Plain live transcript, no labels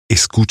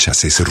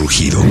¿Escuchas ese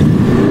rugido?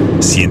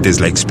 ¿Sientes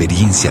la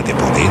experiencia de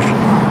poder?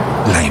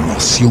 ¿La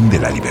emoción de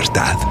la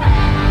libertad?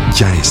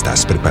 Ya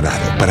estás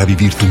preparado para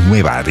vivir tu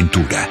nueva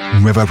aventura.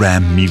 Nueva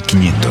Ram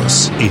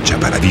 1500, hecha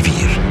para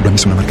vivir. Ram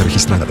es una marca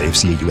registrada de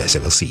FCA US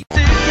LLC.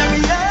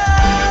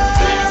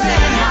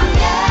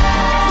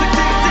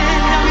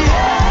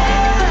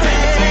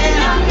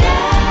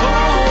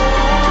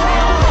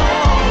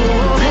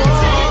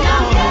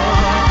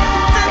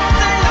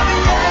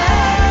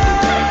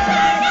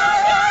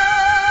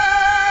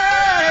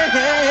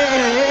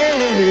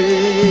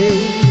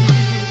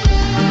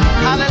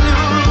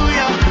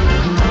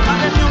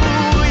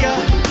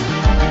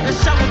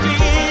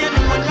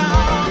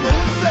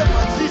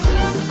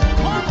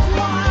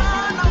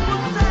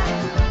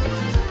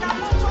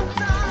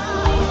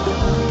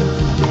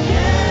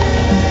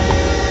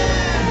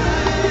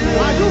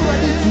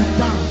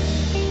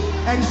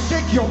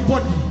 Your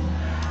body.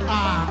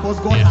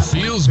 God it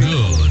feels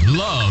good.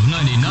 Love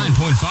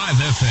 99.5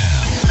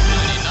 FM.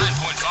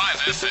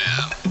 99.5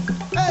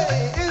 FM.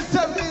 Hey,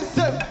 insem.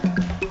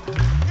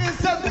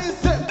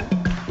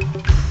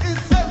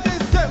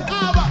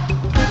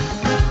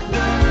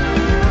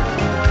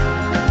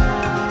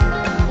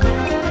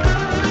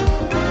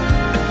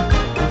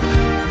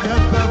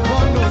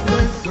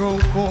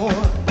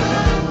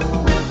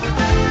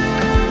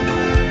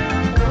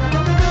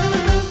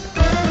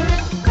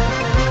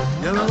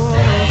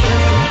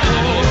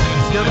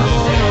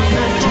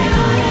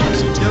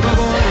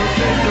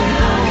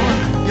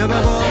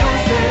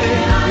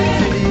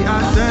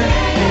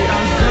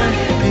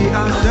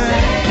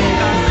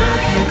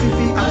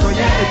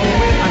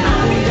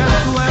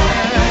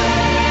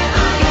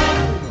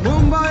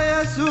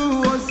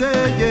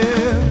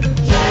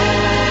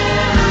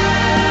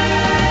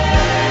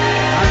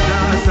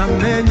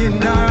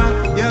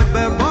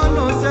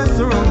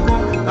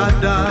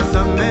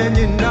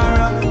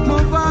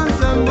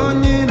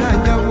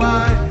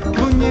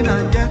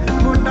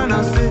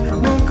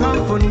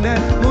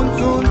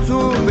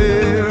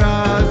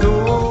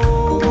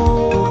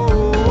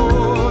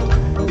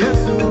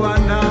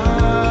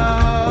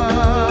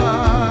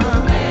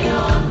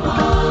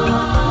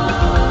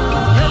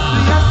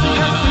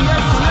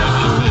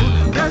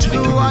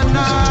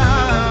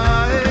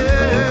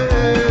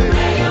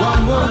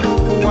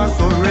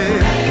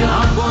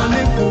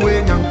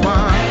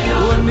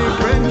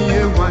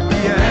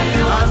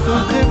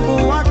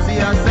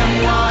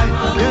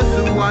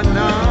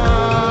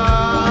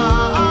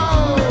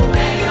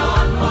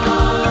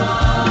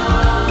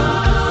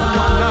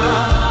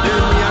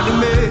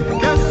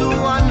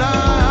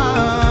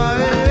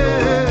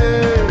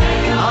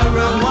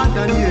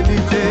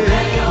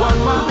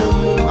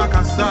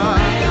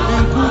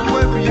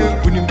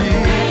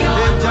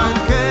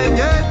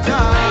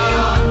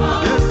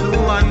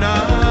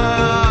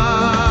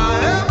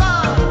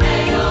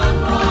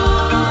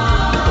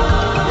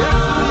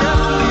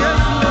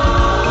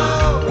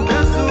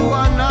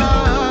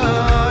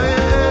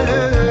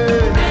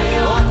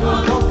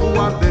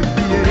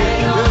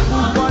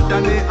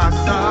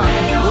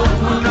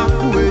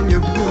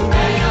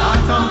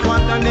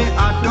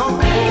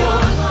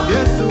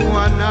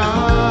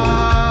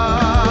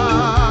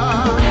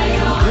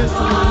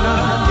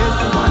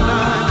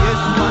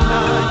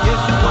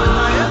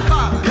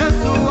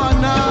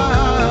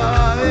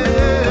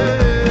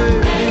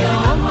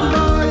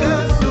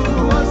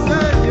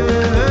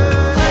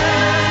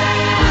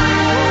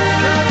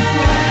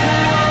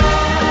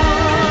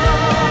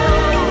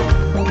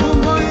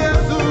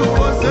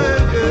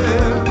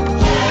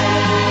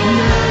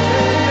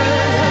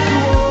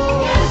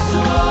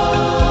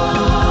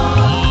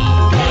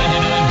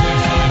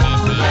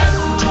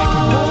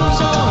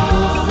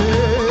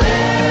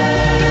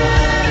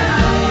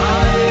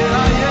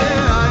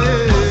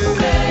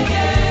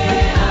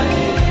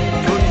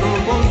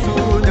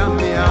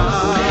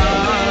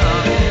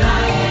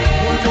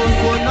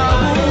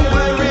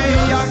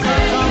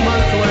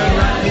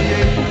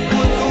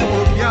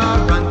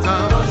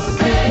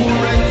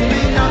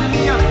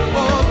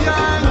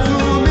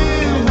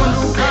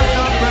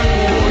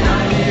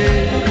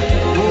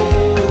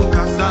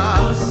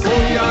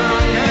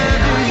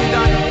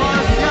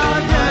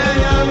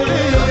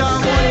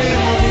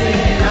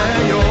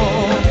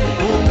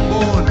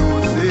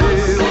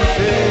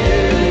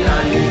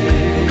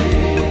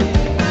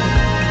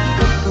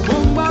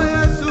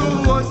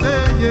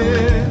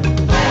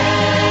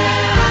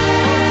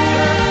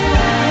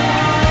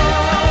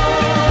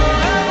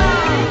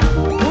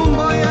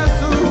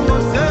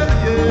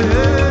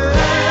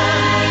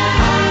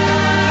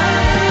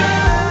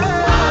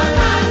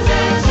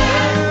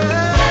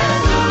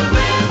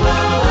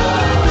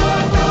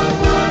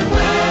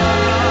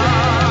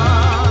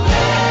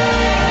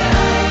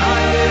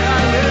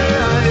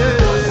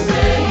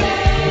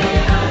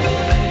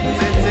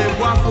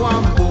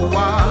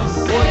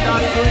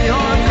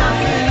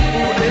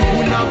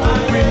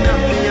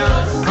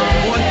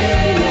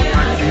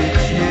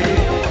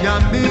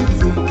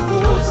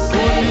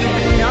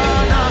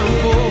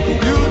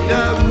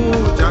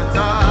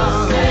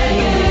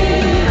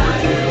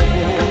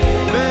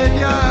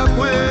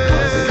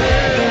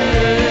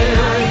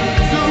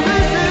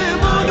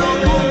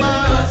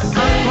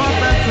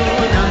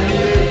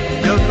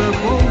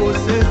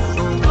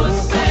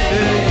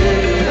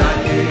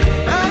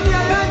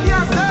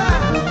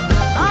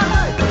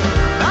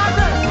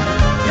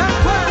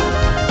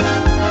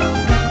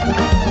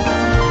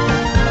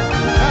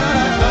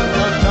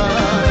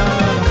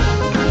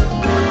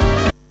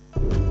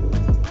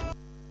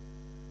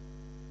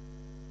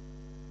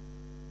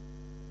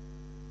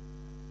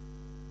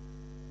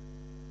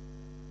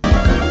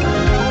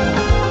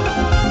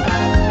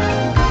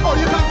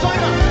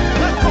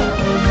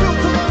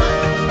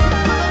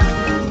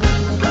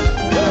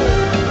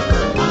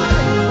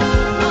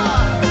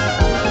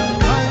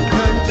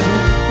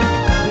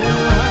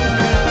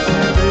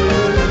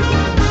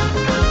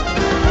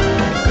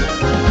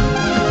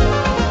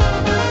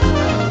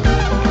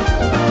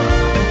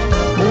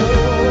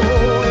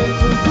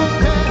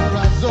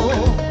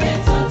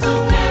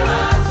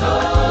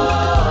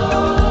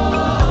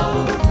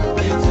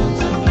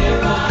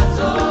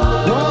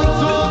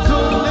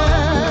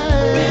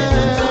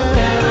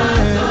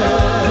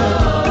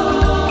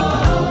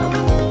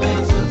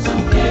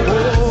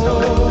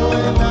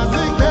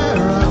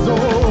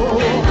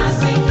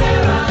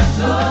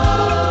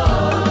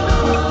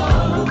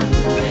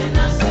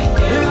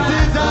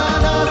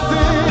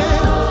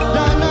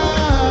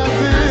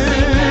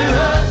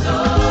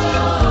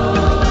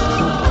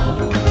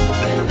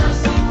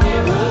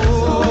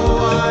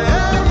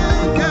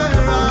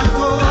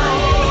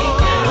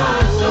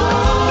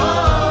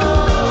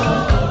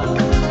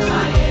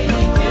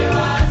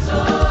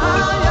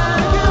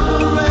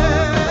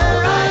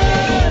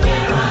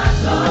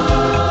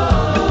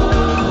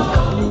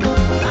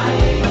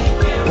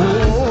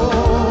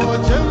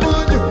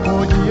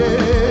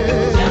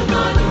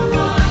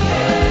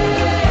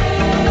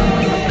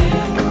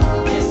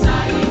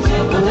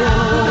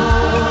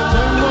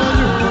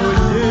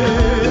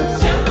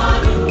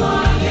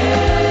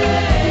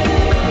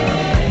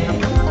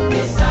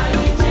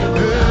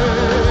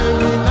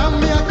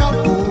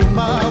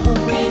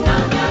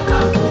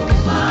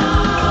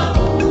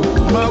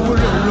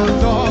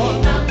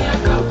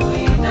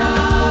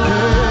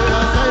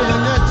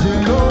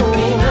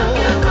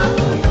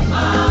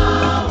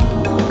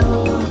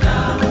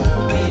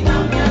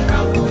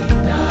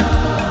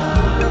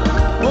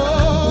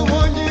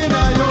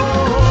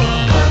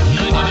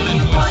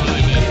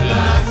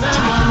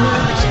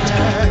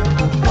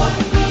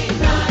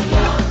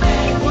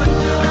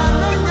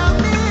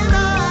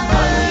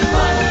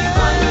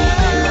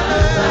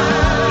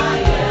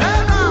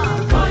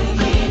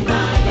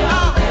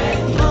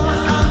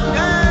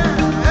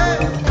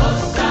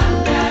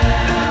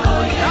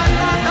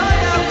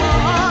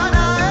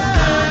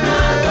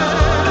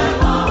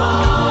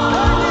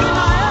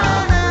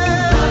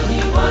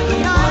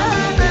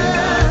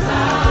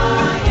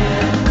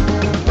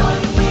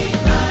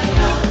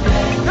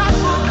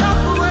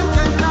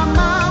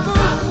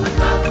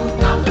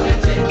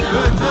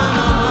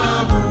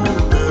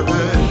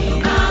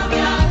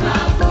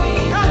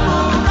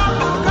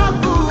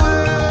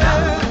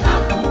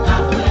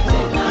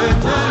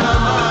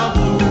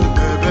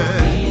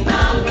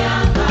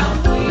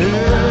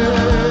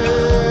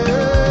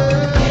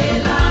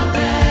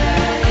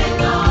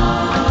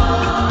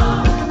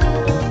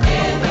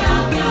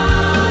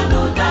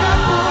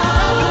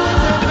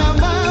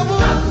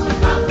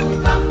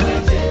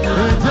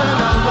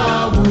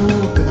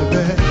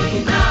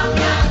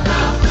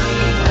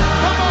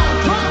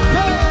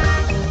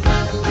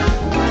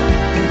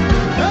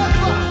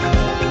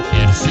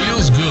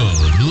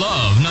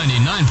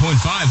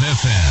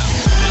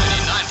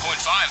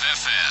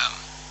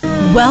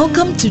 FM.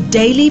 Welcome to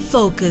Daily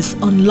Focus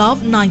on Love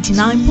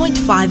 99.5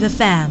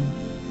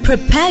 FM.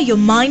 Prepare your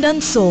mind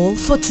and soul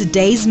for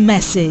today's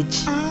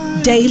message.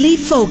 Daily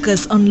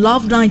Focus on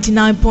Love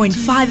 99.5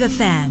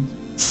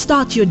 FM.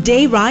 Start your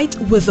day right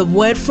with a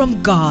word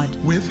from God.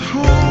 With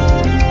hope.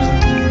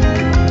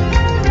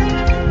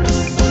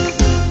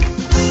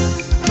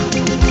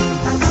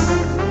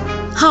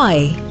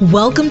 Hi,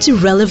 welcome to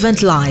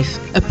Relevant Life,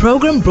 a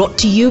program brought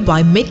to you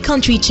by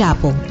Mid-Country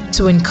Chapel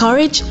to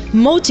encourage,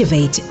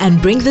 motivate,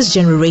 and bring this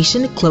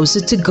generation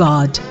closer to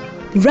God.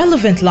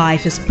 Relevant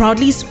Life is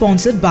proudly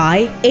sponsored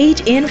by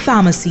 8 in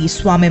Pharmacy,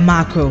 Swami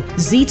Macro,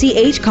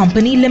 ZTH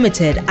Company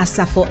Limited,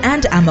 Asafo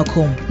and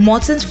Amakom,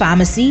 Morton's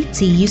Pharmacy,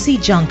 TUC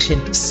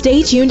Junction.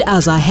 Stay tuned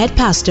as our head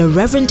pastor,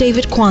 Rev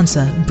David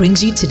Quansah,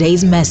 brings you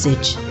today's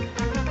message.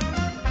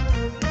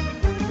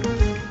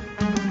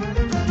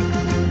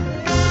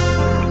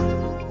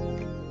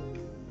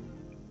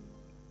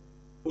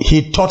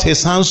 He taught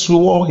his hands to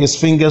war, his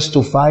fingers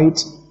to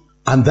fight,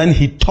 and then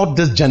he taught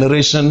this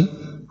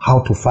generation how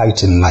to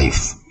fight in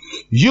life.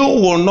 You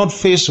will not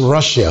face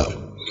Russia.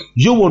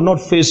 You will not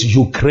face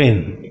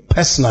Ukraine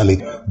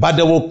personally, but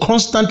there will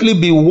constantly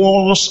be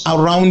wars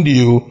around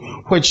you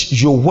which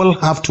you will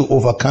have to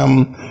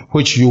overcome,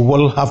 which you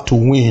will have to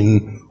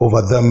win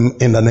over them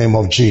in the name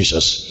of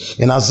Jesus.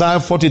 In Isaiah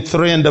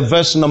 43 and the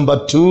verse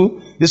number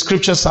 2, the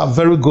scriptures are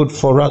very good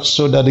for us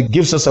so that it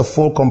gives us a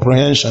full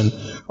comprehension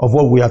of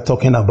what we are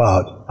talking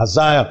about.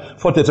 Isaiah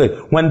 43,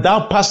 when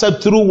thou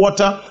passest through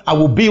water, I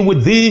will be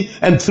with thee,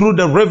 and through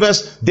the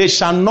rivers, they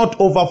shall not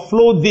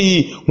overflow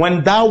thee.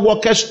 When thou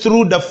walkest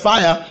through the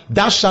fire,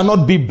 thou shalt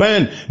not be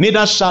burned,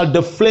 neither shall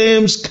the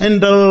flames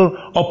kindle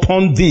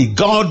upon thee.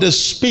 God is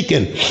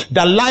speaking.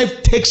 That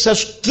life takes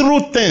us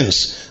through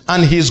things,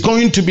 and He's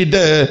going to be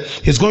there.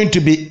 He's going to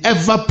be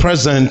ever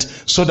present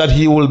so that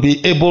He will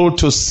be able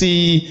to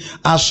see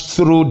us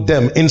through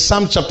them. In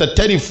Psalm chapter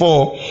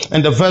 34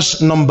 and the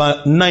verse number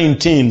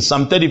 19,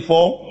 Psalm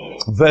 34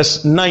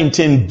 verse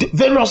 19,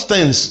 various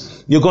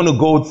things you're going to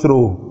go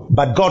through,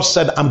 but God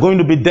said, I'm going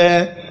to be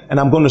there and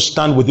I'm going to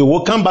stand with you.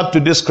 We'll come back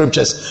to these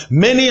scriptures.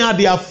 Many are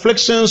the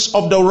afflictions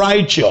of the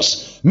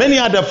righteous, many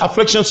are the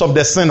afflictions of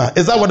the sinner.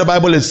 Is that what the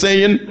Bible is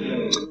saying?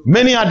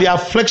 Many are the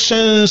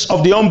afflictions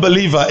of the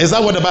unbeliever. Is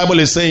that what the Bible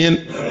is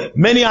saying?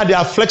 Many are the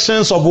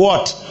afflictions of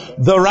what?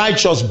 The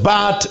righteous,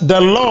 but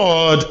the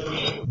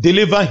Lord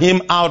deliver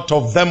him out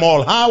of them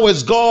all. How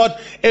is God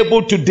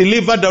able to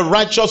deliver the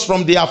righteous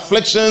from the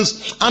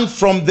afflictions and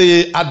from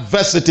the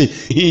adversity?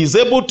 He is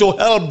able to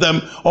help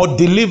them or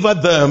deliver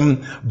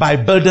them by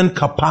building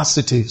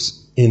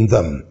capacities in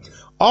them.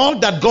 All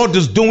that God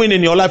is doing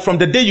in your life from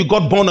the day you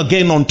got born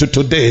again unto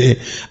today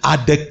are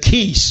the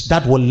keys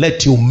that will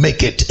let you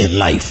make it in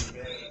life.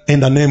 In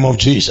the name of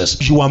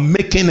Jesus. You are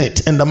making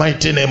it in the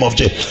mighty name of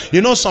Jesus.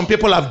 You know, some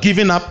people have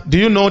given up. Do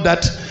you know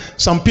that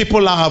some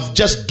people have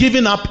just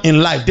given up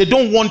in life? They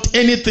don't want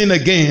anything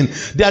again.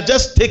 They are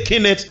just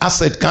taking it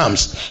as it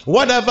comes.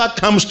 Whatever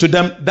comes to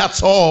them,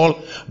 that's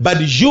all.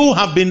 But you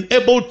have been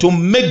able to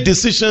make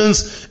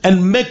decisions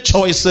and make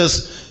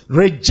choices.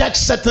 Reject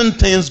certain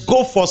things,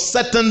 go for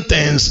certain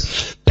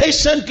things,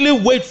 patiently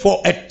wait for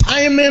a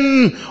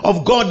timing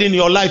of God in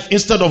your life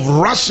instead of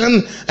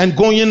rushing and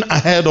going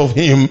ahead of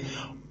Him,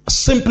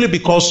 simply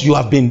because you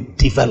have been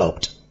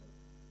developed.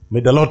 May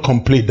the Lord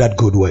complete that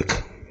good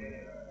work.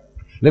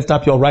 Lift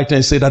up your right hand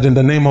and say that in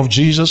the name of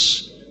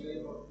Jesus,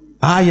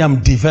 I am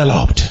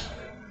developed,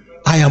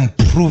 I am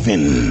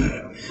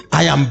proven,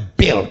 I am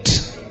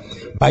built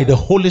by the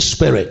Holy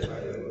Spirit,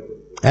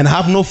 and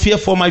have no fear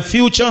for my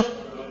future.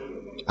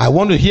 I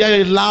want to hear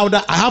it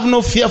louder. I have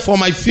no fear for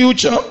my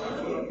future.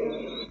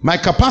 My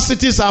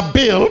capacities are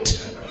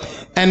built,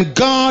 and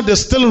God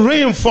is still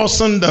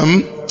reinforcing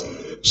them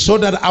so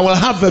that I will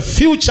have a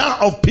future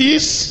of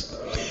peace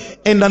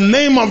in the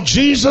name of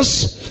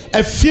Jesus,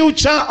 a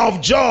future of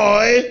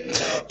joy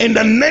in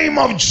the name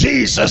of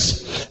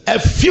Jesus, a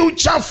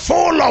future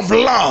full of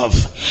love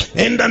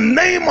in the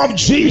name of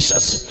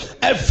Jesus,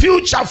 a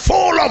future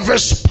full of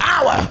His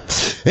power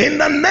in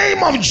the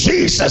name of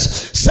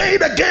Jesus. Say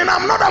it again.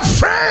 I'm not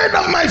afraid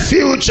of my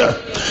future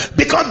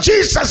because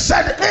Jesus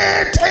said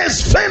it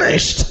is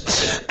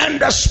finished, and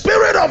the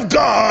Spirit of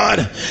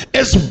God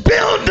is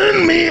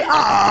building me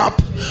up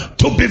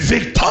to be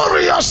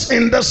victorious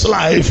in this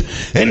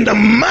life in the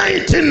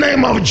mighty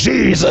name of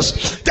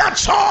Jesus.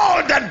 That's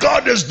all that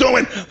God is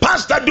doing.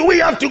 Pastor, do we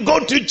have to go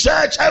to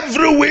church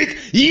every week?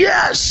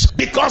 Yes,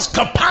 because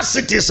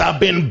capacities are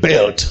being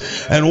built.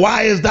 And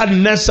why is that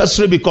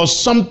necessary? Because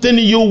something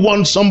you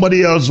want,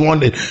 somebody else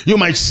wanted. You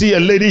might see a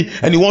lady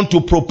and you want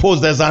to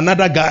propose. There's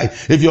another guy.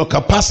 If your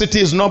capacity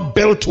is not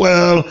built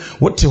well,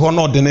 what you are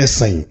not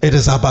saying? It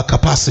is about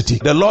capacity.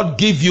 The Lord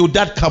give you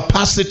that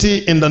capacity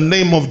in the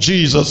name of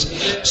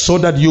Jesus, so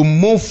that you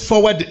move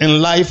forward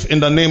in life in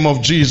the name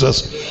of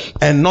Jesus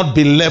and not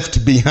be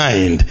left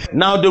behind.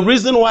 Now, the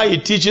reason why He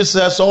teaches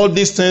us all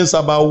these things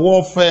about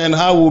warfare and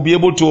how we'll be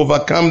able to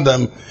overcome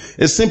them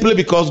is simply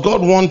because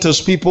God wants His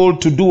people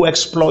to do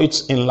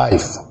exploits in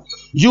life.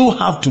 You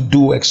have to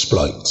do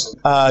exploits.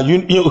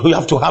 You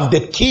have to have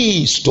the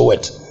keys to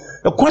it.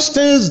 The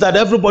questions that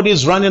everybody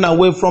is running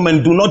away from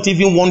and do not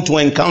even want to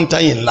encounter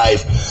in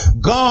life,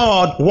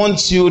 God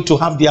wants you to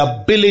have the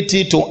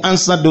ability to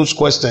answer those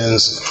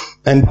questions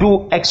and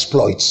do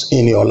exploits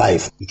in your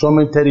life.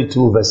 Deuteronomy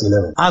 32 verse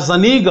 11. As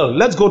an eagle,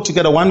 let's go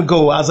together, one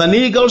go. As an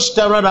eagle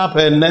stirred up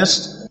her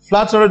nest,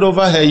 fluttered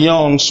over her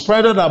young,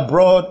 spreaded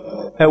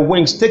abroad her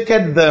wings,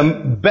 taketh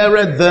them,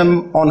 buried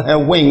them on her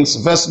wings.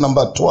 Verse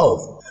number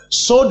 12.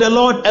 So the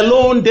Lord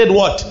alone did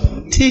what?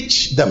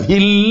 Teach them. He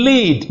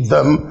lead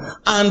them.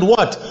 And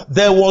what?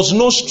 There was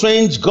no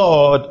strange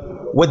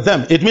God with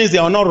them. It means they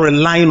are not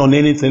relying on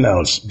anything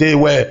else. They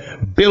were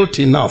built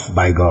enough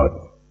by God.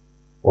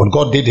 What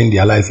God did in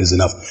their life is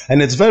enough.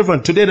 And it's very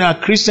fun. Today there are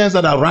Christians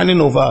that are running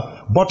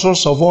over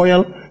bottles of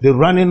oil. They're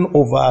running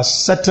over a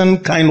certain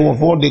kind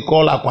of what they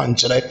call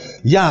akwanchere.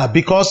 Yeah,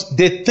 because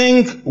they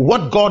think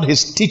what God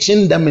is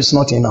teaching them is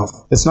not enough.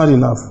 It's not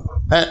enough.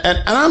 And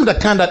I'm the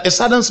kind that it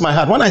saddens my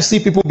heart when I see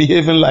people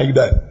behaving like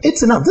that.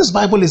 It's enough. This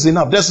Bible is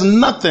enough. There's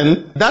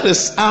nothing that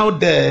is out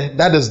there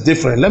that is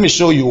different. Let me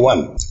show you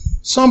one.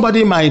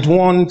 Somebody might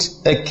want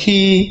a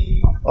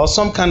key or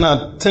some kind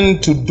of thing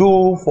to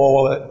do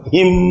for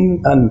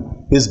him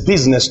and his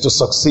business to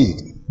succeed.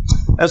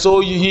 And so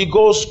he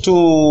goes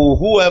to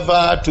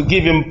whoever to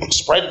give him,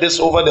 spread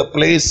this over the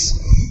place.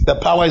 The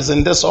power is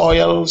in this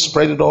oil,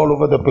 spread it all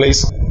over the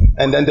place,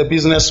 and then the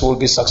business will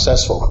be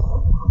successful.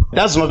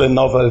 That's not a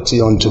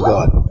novelty unto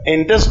God.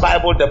 In this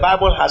Bible, the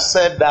Bible has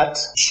said that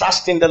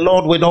trust in the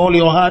Lord with all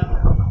your heart.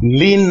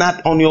 Lean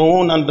not on your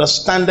own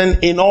understanding.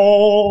 In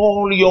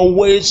all your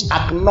ways,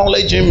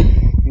 acknowledge Him.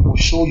 He will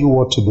show you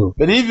what to do.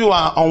 But if you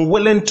are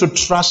unwilling to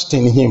trust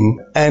in Him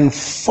and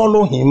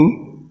follow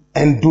Him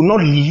and do not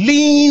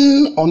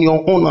lean on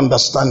your own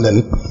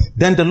understanding,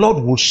 then the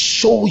Lord will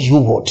show you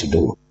what to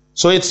do.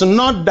 So it's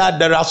not that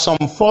there are some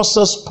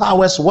forces,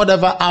 powers,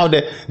 whatever out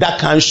there that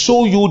can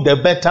show you the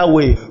better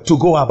way to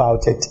go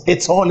about it.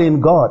 It's all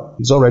in God.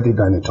 He's already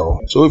done it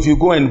all. So if you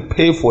go and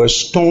pay for a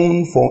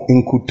stone, for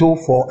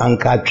inkuto, for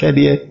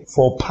ankachedie,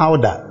 for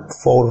powder,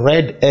 for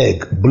red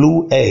egg,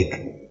 blue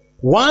egg,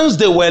 once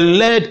they were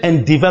led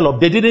and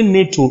developed, they didn't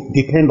need to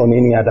depend on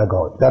any other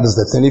God. That is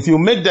the thing. If you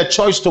make the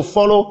choice to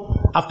follow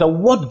after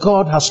what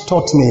God has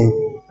taught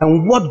me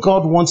and what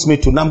God wants me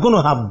to, now I'm going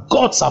to have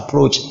God's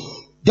approach.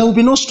 There will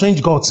be no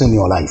strange gods in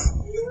your life.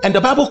 And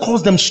the Bible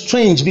calls them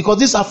strange because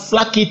these are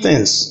flaky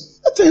things.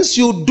 The things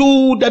you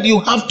do that you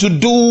have to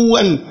do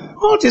and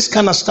all this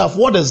kind of stuff.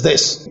 What is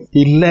this?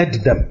 He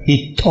led them.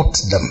 He taught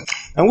them.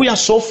 And we are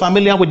so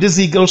familiar with this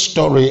eagle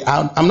story.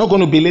 I'm not going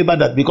to belabor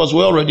that because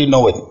we already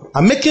know it.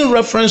 I'm making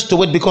reference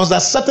to it because there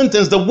are certain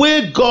things. The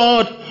way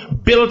God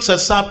builds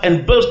us up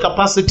and builds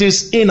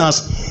capacities in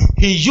us,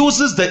 He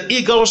uses the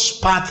eagle's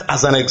path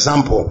as an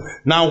example.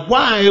 Now,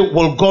 why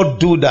will God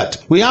do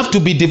that? We have to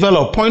be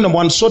developed, point number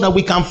one, so that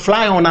we can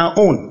fly on our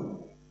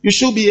own. You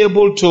should be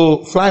able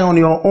to fly on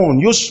your own.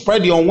 You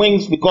spread your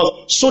wings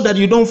so that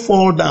you don't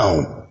fall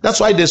down. That's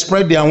why they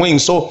spread their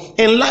wings. So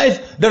in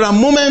life, there are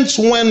moments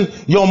when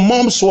your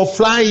moms will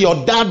fly, your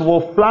dad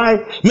will fly,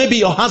 maybe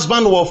your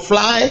husband will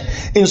fly.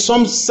 In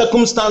some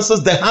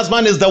circumstances, the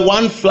husband is the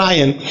one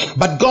flying.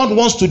 But God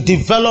wants to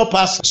develop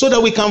us so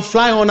that we can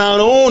fly on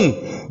our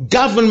own.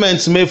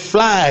 Governments may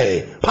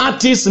fly,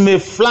 parties may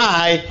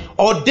fly,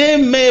 or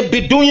they may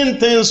be doing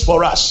things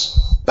for us.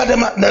 But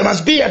there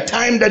must be a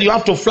time that you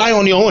have to fly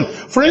on your own.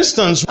 For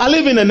instance, I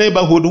live in a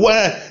neighborhood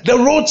where the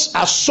roads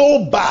are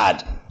so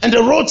bad. And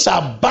the roads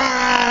are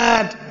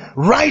bad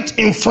right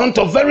in front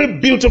of very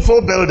beautiful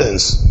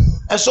buildings.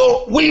 And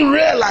so we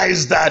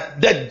realize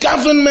that the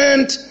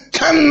government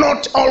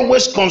cannot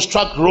always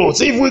construct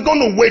roads. If we're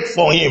going to wait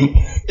for him,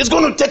 it's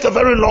going to take a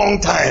very long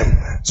time.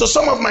 So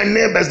some of my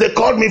neighbors, they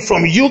called me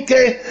from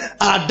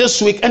UK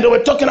this week, and they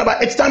were talking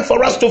about it's time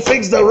for us to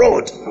fix the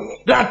road.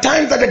 There are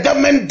times that the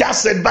government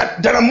does it,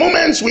 but there are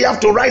moments we have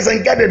to rise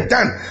and get it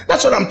done.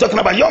 That's what I'm talking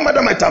about. Your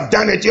mother might have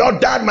done it, your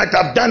dad might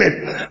have done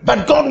it,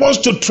 but God wants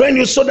to train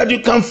you so that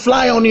you can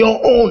fly on your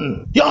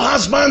own. Your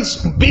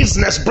husband's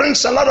business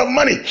brings a lot of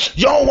money.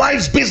 Your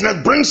wife's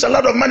business brings a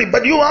lot of money,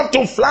 but you have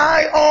to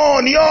fly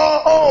on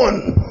your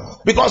own.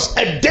 Because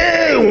a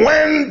day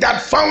when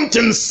that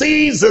fountain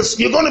ceases,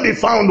 you're going to be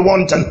found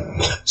wanting.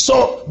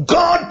 So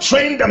God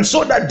trained them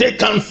so that they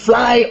can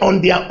fly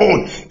on their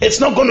own.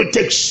 It's not going to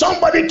take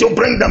somebody to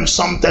bring them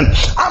something.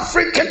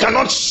 Africa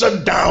cannot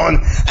sit down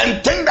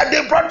and think that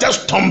they brought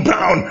us Tom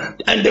Brown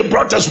and they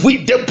brought us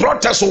wheat, they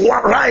brought us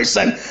rice,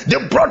 and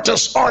they brought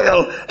us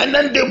oil, and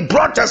then they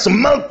brought us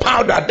milk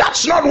powder.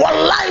 That's not what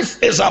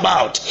life is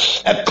about.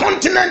 A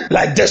continent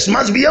like this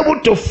must be able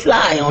to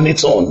fly on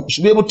its own. We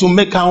should be able to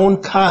make our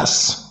own cars.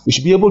 We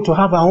should be able to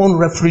have our own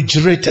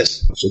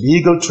refrigerators. So the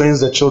eagle trains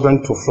the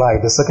children to fly.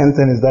 The second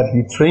thing is that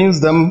he trains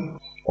them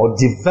or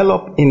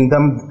develop in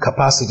them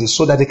capacity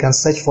so that they can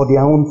search for their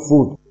own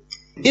food.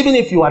 Even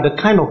if you are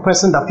the kind of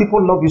person that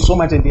people love you so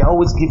much and they are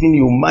always giving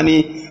you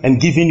money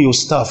and giving you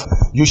stuff,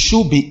 you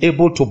should be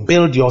able to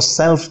build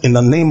yourself in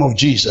the name of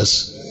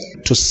Jesus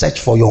to search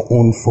for your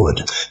own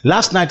food.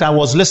 Last night I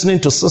was listening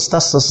to Sister.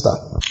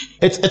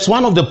 It's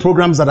one of the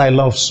programs that I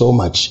love so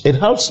much. It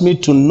helps me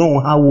to know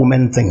how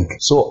women think.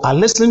 So I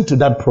listen to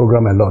that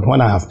program a lot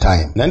when I have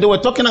time. And they were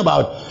talking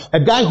about a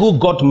guy who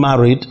got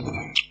married,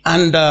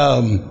 and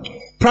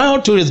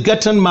prior to his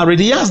getting married,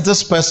 he asked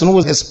this person who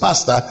was his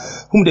pastor,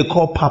 whom they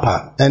call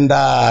Papa. And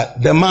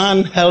the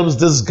man helps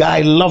this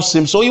guy, loves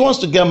him. So he wants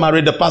to get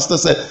married. The pastor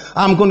said,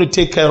 I'm going to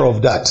take care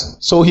of that.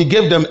 So he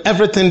gave them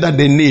everything that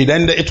they need.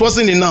 And it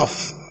wasn't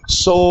enough.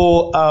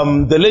 So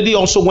the lady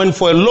also went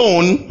for a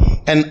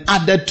loan and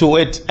added to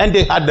it. And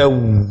they had a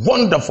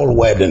wonderful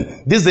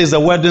wedding. These days, the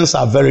weddings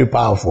are very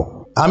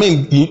powerful. I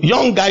mean,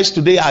 young guys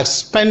today are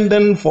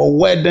spending for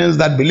weddings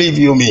that, believe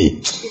you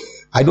me,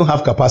 I don't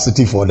have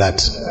capacity for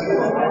that.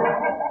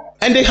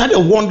 And they had a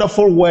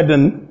wonderful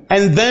wedding.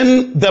 And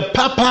then the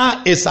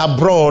papa is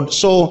abroad.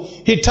 So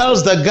he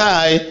tells the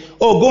guy,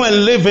 oh, go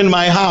and live in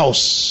my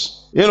house.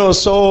 You know,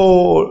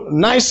 so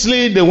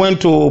nicely they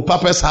went to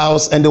Papa's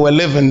house and they were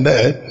living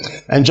there,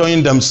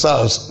 enjoying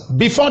themselves.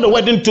 Before the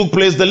wedding took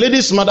place, the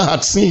lady's mother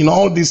had seen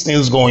all these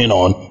things going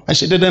on and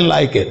she didn't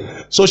like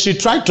it. So she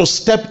tried to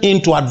step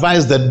in to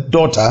advise the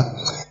daughter.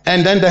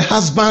 And then the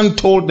husband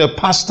told the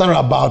pastor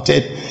about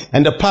it.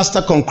 And the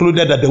pastor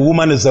concluded that the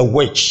woman is a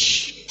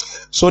witch.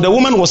 So the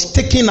woman was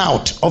taken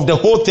out of the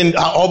whole thing,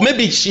 or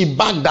maybe she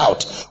backed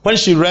out when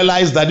she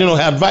realized that, her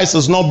advice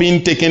is not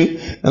being taken.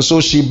 And so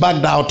she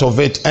backed out of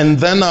it. And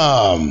then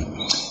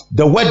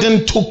the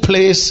wedding took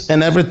place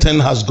and everything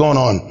has gone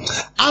on.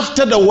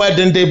 After the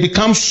wedding, they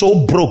become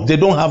so broke, they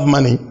don't have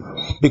money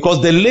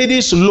because the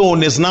lady's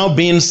loan is now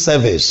being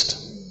serviced.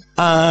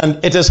 And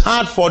it is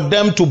hard for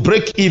them to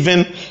break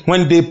even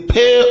when they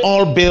pay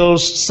all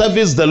bills,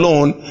 service the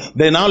loan.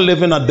 They're now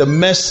living at the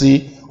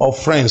mercy of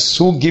friends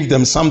who give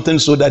them something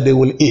so that they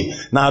will eat.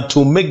 Now,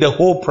 to make the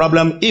whole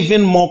problem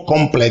even more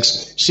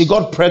complex, she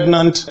got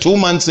pregnant 2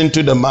 months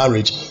into the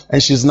marriage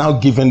and she's now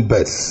giving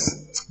birth.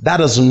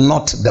 That is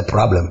not the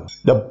problem.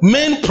 The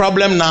main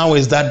problem now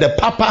is that the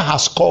papa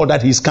has called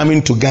that he's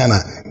coming to Ghana.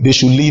 They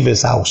should leave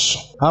his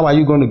house. How are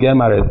you going to get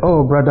married?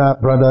 Oh,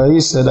 brother,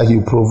 he said that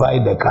he'll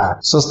provide the car.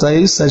 Sister,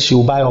 he said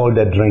she'll buy all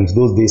the drinks.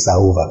 Those days are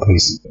over,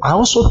 please. I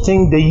also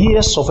think the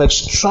years of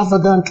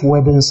extravagant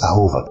weddings are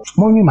over.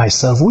 Mommy,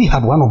 myself, we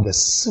had one of the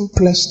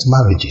simplest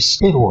marriages.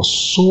 It was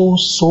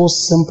so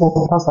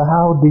simple. Pastor,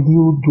 how did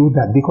you do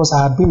that? Because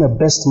I have been a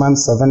best man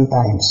 7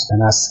 times.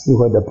 And I see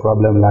where the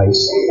problem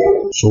lies.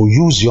 So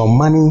use your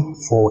money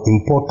for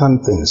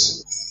important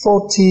things.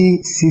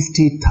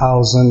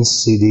 50,000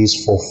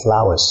 cedis for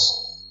flowers.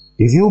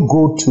 If you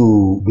go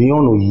to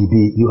Beyond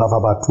Oyibi, you have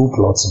about 2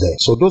 plots there.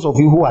 So those of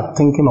you who are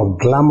thinking of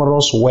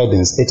glamorous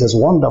weddings, it is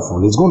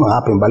wonderful. It's going to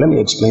happen, but let me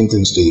explain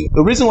things to you.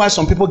 The reason why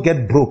some people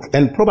get broke,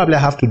 and probably I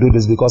have to do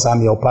this because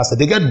I'm your pastor,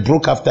 they get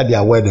broke after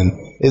their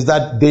wedding, is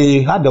that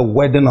they had a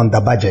wedding on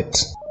the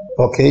budget.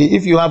 Okay,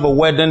 if you have a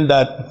wedding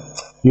that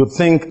you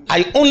think,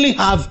 I only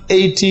have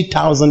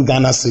 80,000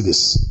 Ghana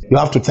cedis, you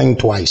have to think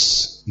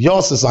twice.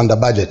 Yours is on the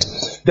budget.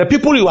 The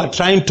people you are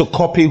trying to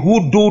copy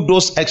who do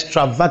those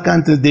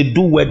extravagant things, they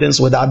do weddings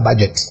without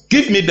budget.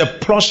 Give me the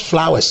plush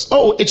flowers.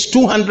 Oh, it's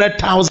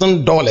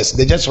 $200,000.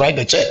 They just write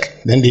the check.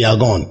 Then they are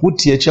gone. What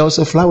THL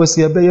flowers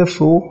here be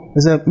full?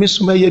 Is a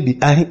Miss May be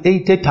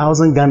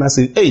 80,000 Ghana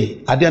cedis.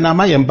 Hey, I didn't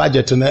have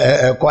budget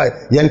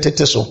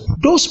so.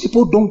 Those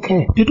people don't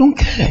care. They don't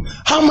care.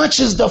 How much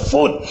is the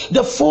food?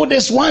 The food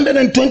is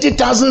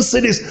 120,000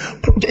 cedis.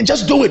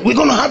 Just do it. We're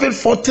going to have it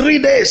for 3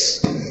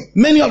 days.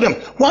 Many of them.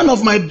 One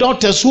of my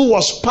daughters who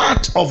was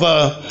part of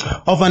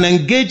an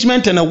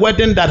engagement and a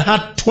wedding that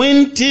had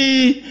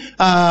 20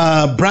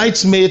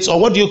 bridesmaids, or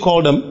what do you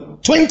call them?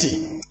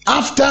 20.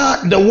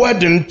 After the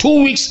wedding,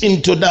 2 weeks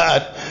into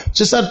that,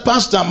 she said,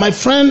 Pastor, my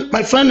friend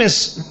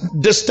is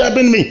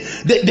disturbing me.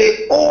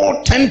 They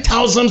owe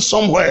 10,000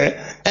 somewhere.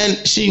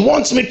 And she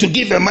wants me to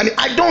give her money.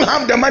 I don't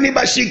have the money,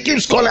 but she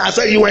keeps calling. I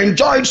said, you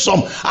enjoyed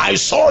some. I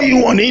saw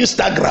you on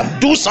Instagram.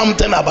 Do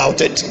something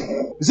about it.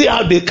 See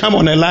how they come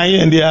on a line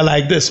and they are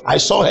like this. I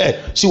saw her.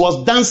 She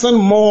was dancing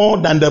more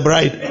than the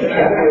bride.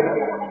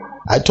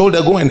 I told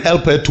her, go and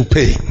help her to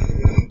pay.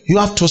 You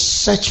have to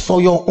search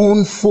for your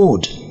own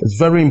food. It's a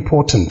very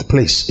important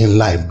place in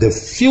life. The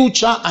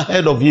future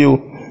ahead of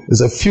you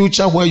is a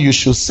future where you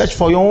should search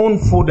for your own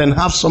food and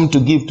have some to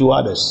give to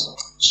others,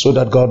 so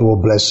that God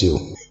will bless you.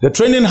 The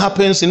training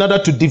happens in order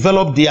to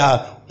develop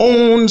their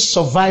own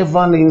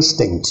survival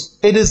instinct.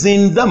 It is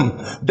in them.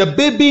 The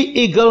baby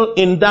eagle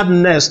in that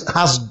nest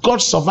has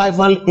got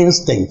survival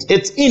instinct.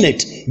 It's in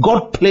it.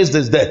 God placed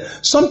this there.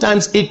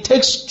 Sometimes it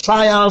takes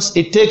trials,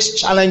 it takes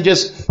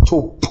challenges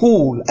to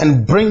pull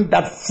and bring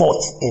that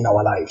forth in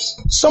our lives.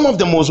 Some of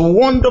the most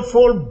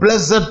wonderful,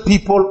 blessed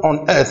people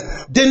on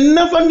earth, they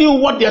never knew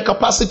what their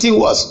capacity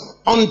was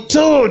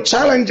until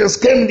challenges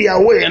came their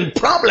way, and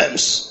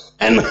problems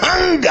and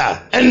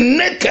hunger and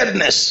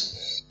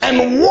nakedness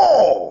and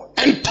war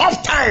and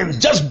tough times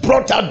just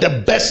brought out the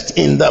best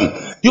in them.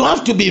 You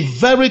have to be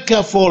very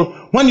careful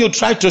when you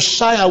try to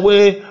shy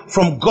away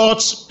from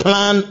God's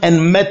plan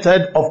and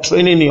method of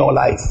training your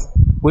life.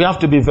 We have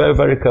to be very,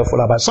 very careful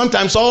about it.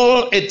 Sometimes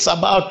all it's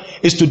about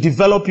is to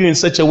develop you in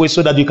such a way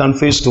so that you can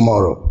face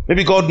tomorrow.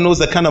 Maybe God knows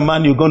the kind of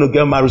man you're going to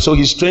get married, so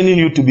he's training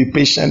you to be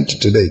patient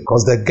today.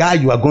 Because the guy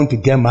you are going to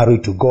get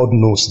married to, God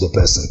knows the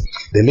person.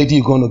 The lady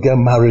you're going to get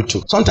married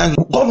to. Sometimes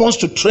God wants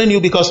to train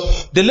you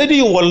because the lady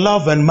you will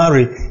love and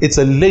marry, it's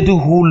a lady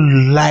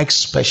who likes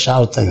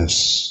special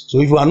things. So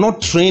if you are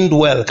not trained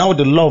well, how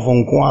the love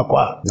on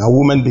now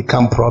women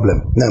become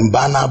problem. They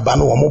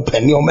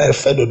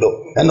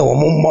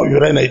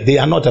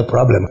are not a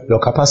problem. Your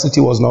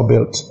capacity was not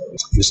built.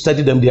 If you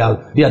study them, they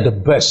are the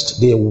best.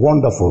 They are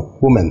wonderful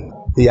women.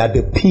 They are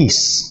the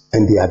peace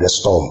and they are the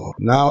storm.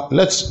 Now,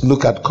 let's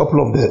look at a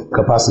couple of the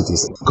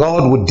capacities.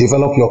 God will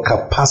develop your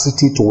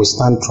capacity to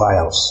withstand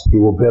trials. He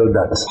will build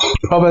that.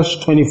 Proverbs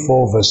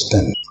 24 verse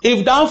 10.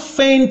 If thou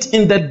faint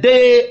in the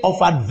day of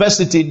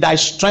adversity, thy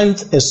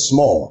strength is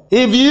small.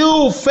 If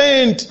you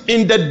faint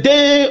in the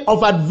day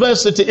of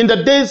adversity, in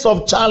the days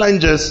of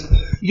challenges,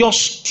 your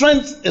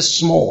strength is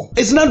small.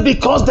 It's not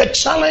because the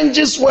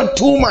challenges were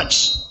too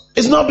much.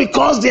 It's not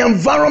because the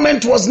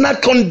environment was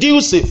not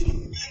conducive.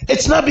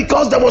 It's not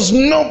because there was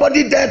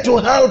nobody there to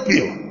help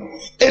you.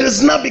 It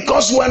is not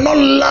because you were not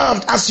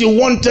loved as you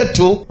wanted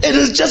to. It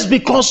is just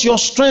because your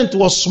strength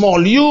was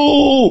small.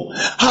 You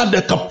had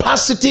a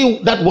capacity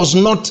that was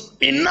not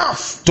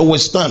enough to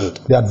withstand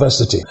the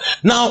adversity.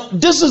 Now,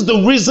 this is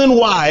the reason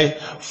why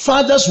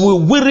fathers will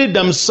weary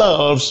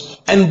themselves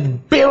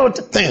and build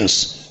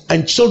things,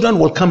 and children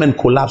will come and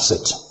collapse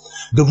it.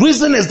 The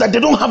reason is that they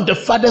don't have the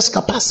father's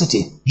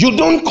capacity. You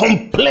don't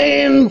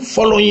complain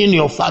following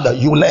your father,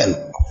 you learn.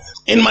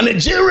 In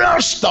managerial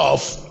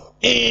stuff,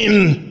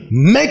 in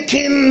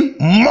making,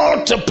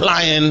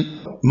 multiplying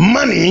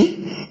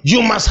money,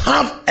 you must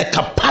have a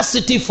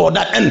capacity for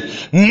that. And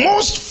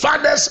most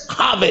fathers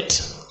have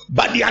it.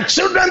 But their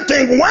children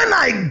think, when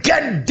I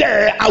get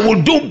there, I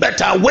will do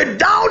better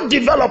without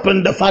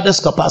developing the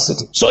father's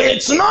capacity. So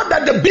it's not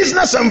that the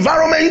business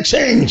environment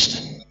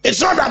changed.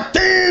 It's not that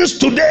things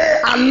today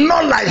are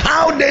not like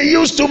how they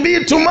used to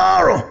be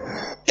tomorrow.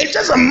 It's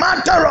just a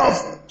matter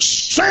of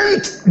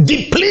strength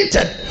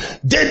depleted.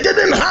 They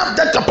didn't have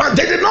the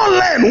capacity. They did not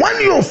learn.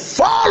 When you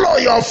follow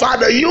your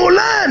father, you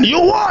learn. You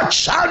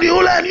watch. How do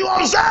you learn? You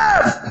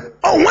observe.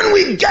 Oh, when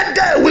we get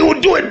there, we will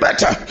do it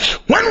better.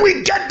 When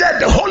we get there,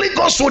 the Holy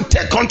Ghost will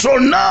take control.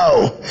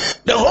 No.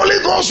 The Holy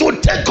Ghost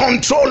will take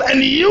control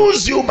and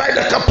use you by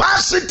the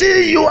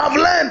capacity you have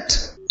learned.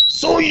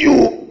 So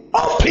you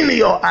open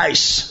your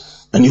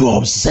eyes and you are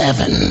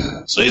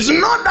observing. So it's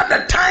not that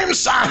the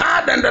times are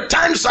hard and the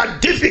times are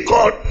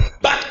difficult,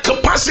 but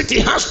capacity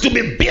has to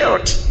be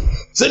built.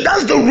 So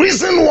that's the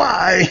reason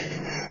why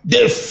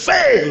they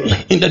fail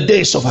in the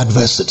days of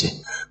adversity.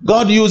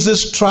 God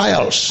uses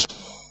trials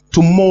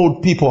to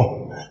mold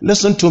people.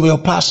 Listen to your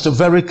pastor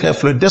very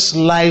carefully. This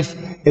life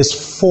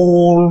is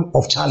full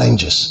of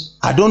challenges.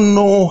 I don't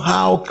know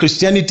how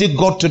Christianity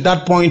got to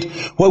that point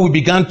where we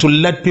began to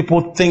let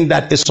people think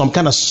that it's some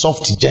kind of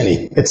soft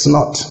journey. It's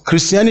not.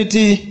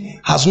 Christianity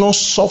has no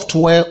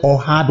software or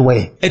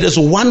hardware. It is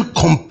one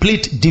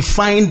complete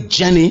defined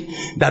journey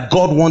that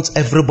God wants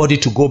everybody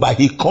to go by.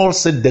 He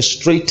calls it the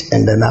straight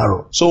and the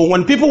narrow. So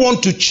when people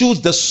want to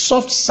choose the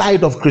soft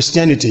side of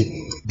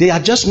Christianity, they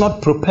are just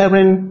not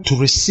preparing to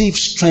receive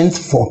strength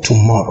for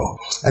tomorrow.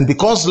 And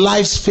because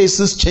life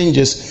faces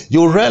changes,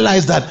 you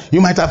realize that you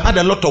might have had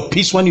a lot of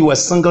peace when you were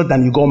single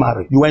than you got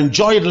married. You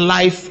enjoyed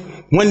life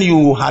when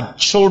you had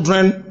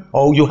children,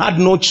 or you had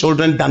no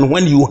children than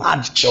when you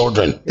had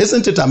children.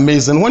 Isn't it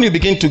amazing? When you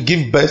begin to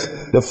give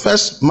birth, the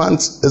first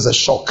month is a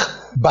shock.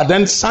 But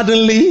then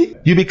suddenly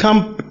you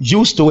become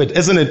used to it,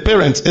 isn't it?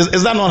 Parents,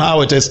 is that not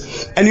how it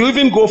is? And you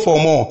even go for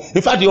more.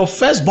 In fact, your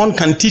firstborn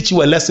can teach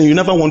you a lesson you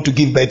never want to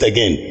give birth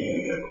again.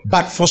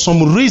 But for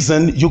some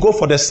reason, you go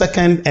for the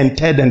second and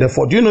third and the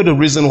fourth. Do you know the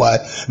reason why?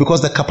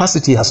 Because the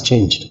capacity has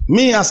changed.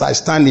 Me, as I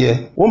stand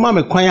here,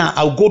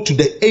 I'll go to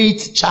the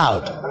 8th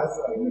child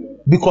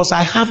because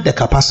I have the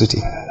capacity.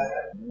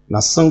 Now,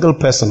 single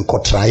person,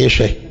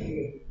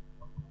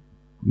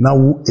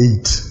 now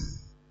 8.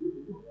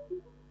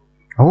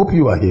 I hope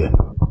you are here.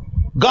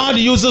 God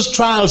uses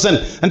trials,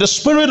 and the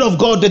Spirit of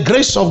God, the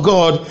grace of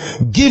God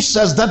gives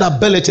us that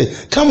ability.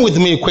 Come with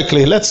me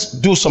quickly. Let's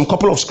do some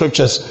couple of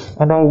scriptures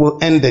and then we'll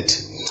end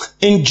it.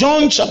 In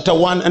John chapter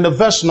 1 and the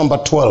verse number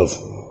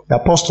 12, the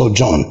Apostle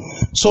John.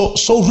 So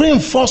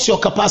reinforce your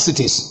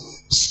capacities.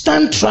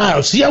 Stand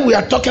trials. Here we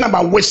are talking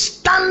about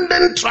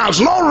withstanding trials,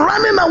 not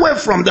running away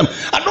from them.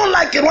 I don't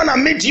like it when I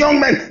meet young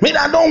men.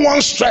 I don't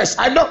want stress.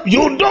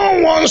 You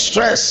don't want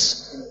stress.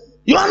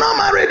 You are not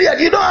married yet.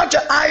 You don't have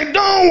to. I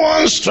don't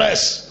want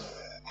stress.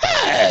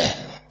 Hey,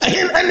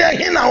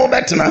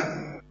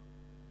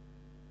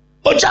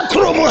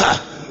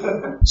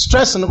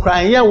 stress and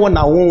crying. Yeah, when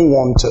I won't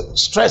want to.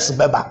 Stress,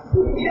 baby.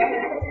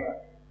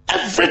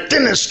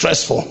 Everything is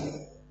stressful.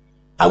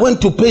 I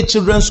went to pay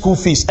children's school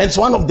fees. It's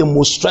one of the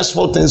most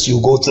stressful things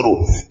you go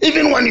through.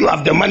 Even when you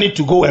have the money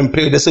to go and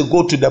pay, they say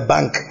go to the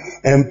bank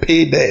and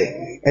pay there.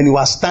 And you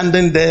are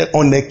standing there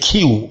on a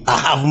queue. I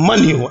have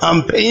money.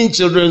 I'm paying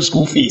children's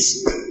school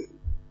fees.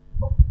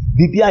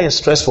 BBI is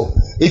stressful.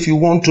 If you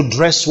want to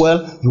dress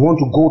well, you want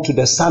to go to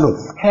the salon.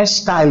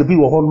 Hairstyle be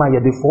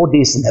the 4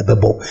 days in a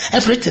bubble.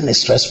 Everything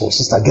is stressful,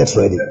 sister. Get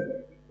ready.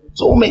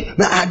 So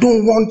I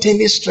don't want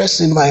any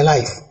stress in my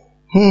life.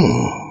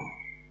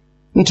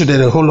 And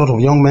today, a whole lot of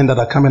young men that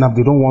are coming up,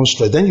 they don't want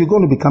stress. Then you're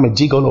going to become a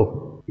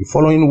gigolo. You're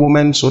following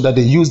women so that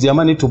they use their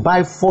money to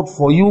buy food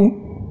for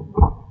you.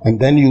 And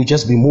then you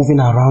just be moving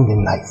around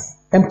in life.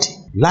 Empty.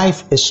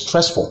 Life is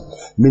stressful.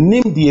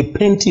 Meaning the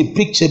painting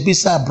picture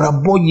bisa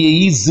brabo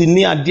ye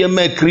izini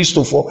ademe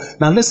Christopher.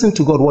 Now listen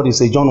to God what he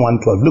says, John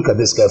 1:12. Look at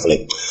this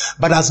carefully.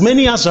 But as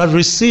many as have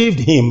received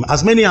him,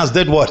 as many as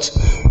did what?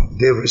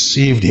 They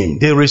received him.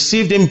 They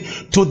received him.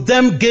 To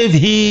them gave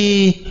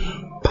he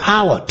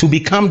power to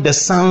become the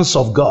sons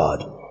of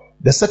God.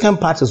 The second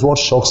part is what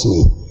shocks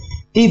me.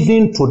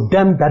 Even to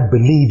them that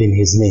believe in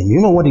his name. You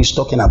know what he's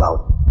talking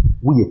about?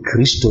 We are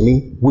Christian,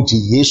 we are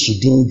Yesu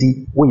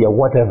Dindi, we are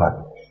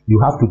whatever. You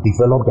have to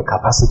develop the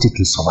capacity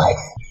to survive.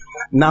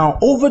 Now,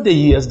 over the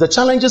years, the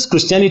challenges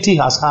Christianity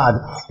has had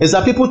is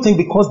that people think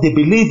because they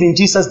believe in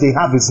Jesus, they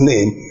have his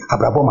name,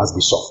 Abraham must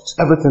be soft.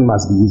 Everything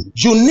must be easy.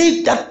 You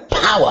need that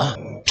power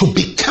to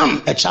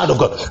become a child of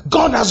God.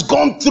 God has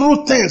gone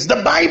through things.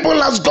 The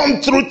Bible has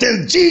gone through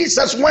things.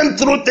 Jesus went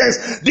through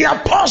things. The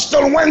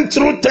apostle went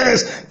through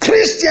things.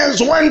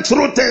 Christians went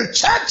through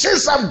things.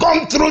 Churches have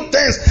gone through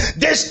things.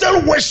 They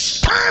still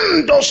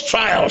withstand those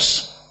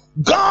trials.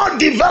 God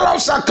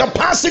develops our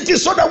capacity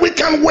so that we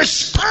can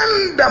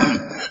withstand them,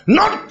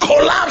 not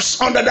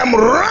collapse under them,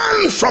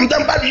 run from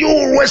them, but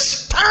you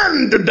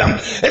withstand them.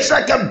 It's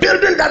like a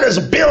building that is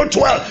built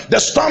well. The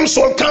storms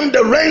will come,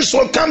 the rains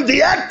will come,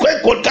 the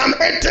earthquake will come.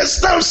 It is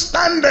still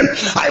standing.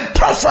 I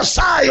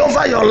prophesy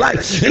over your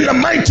life in the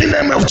mighty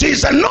name of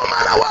Jesus. No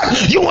matter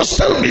what, you will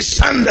still be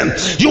standing.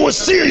 You will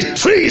see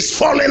trees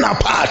falling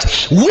apart,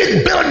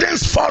 weak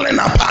buildings falling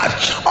apart,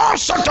 all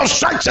sorts of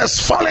structures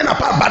falling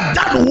apart, but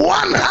that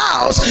one house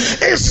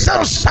is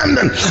still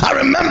standing. I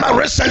remember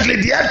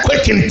recently the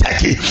earthquake in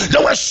Turkey.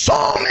 There were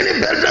so many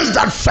buildings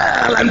that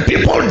fell and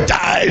people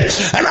died,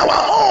 and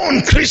our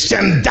own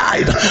Christian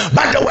died,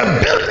 but there were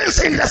buildings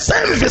in the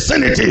same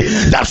vicinity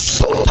that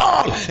stood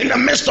tall in the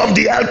midst of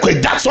the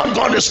earthquake. That's what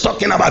God is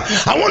talking about.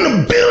 I want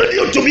to build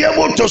you to be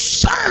able to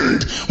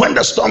stand when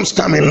the storms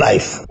come in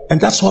life, and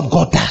that's what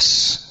God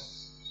does.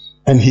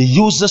 And he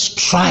uses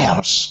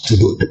trials to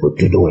do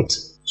it,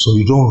 so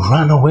you don't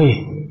run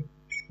away.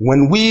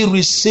 When we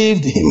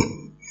received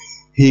him,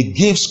 he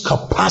gives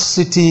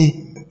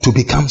capacity to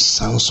become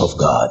sons of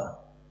God.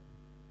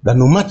 That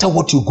no matter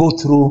what you go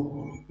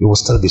through, you will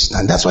still be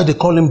standing. That's why they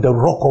call him the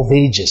Rock of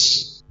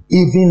Ages.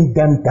 Even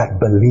them that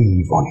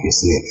believe on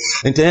his name.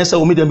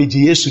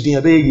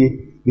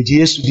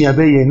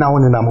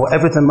 Now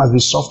everything must be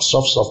soft.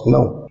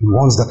 No. He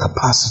wants the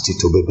capacity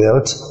to be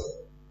built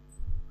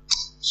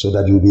so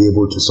that you'll be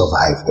able to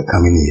survive the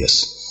coming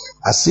years.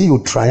 I see you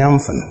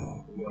triumphant.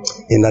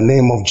 In the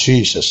name of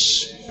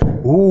Jesus.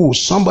 Ooh,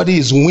 somebody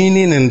is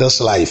winning in this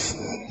life.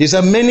 He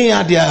said, many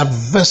are the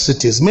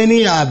adversities,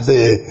 many are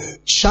the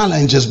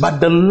challenges, but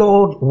the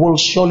Lord will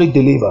surely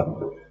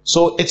deliver.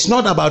 So it's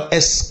not about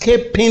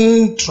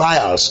escaping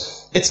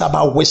trials. It's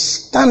about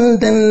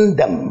withstanding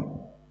them.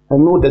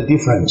 And know the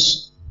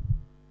difference.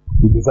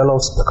 He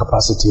develops the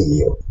capacity in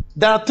you.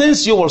 There are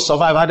things you will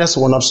survive, others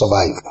will not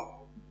survive.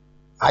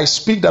 I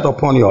speak that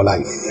upon your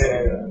life.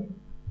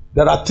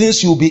 There are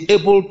things you'll be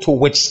able to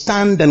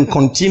withstand and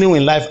continue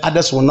in life,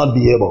 others will not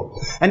be able.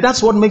 And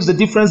that's what makes the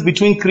difference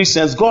between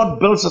Christians.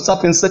 God builds us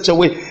up in such a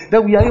way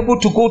that we are able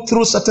to go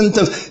through certain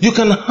things. You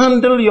can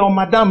handle your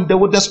madam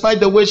despite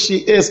the way she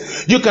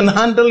is. You can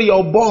handle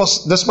your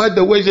boss despite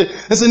the way she is.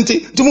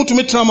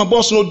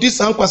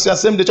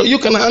 You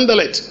can handle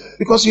it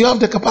because you have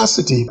the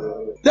capacity.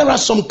 There are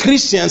some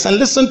Christians, and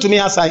listen to me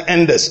as I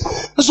end this.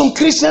 There's some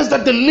Christians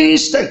that the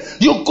least thing,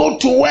 you go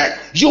to work,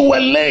 you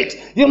were late,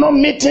 you're not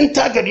meeting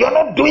target, you're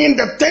not doing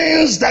the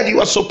things that you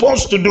are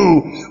supposed to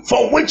do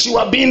for which you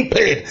are being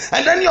paid.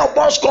 And then your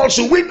boss calls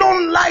you, we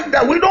don't like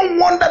that, we don't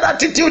want that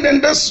attitude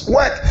in this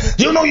work.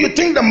 You know, you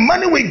think the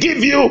money we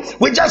give you,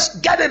 we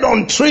just get it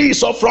on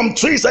trees or from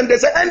trees, and they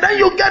say, and then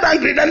you get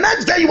angry. The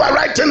next day you are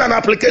writing an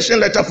application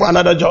letter for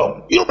another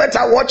job. You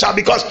better watch out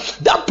because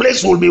that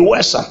place will be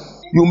worse.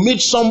 You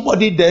meet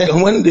somebody there,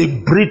 and when they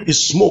breathe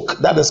is smoke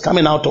that is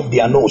coming out of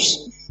their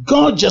nose.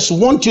 God just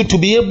wants you to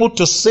be able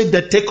to sit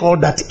there, take all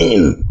that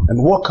in,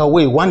 and walk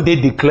away. One day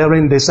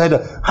declaring, they said,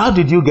 how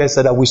did you guys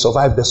say that we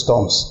survived the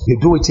storms? You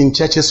do it in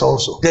churches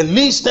also. The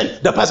least thing,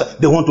 the pastor,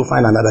 they want to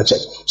find another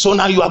church. So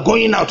now you are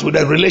going out with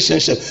a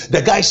relationship.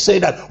 The guy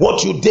said that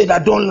what you did, I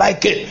don't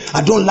like it.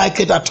 I don't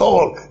like it at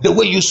all. The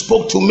way you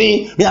spoke to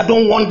me, I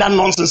don't want that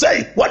nonsense.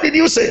 Hey, what did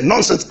you say?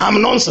 Nonsense.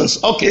 I'm nonsense.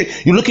 Okay,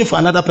 you're looking for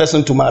another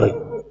person to marry.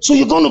 So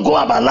you're going to go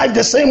about life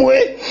the same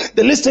way?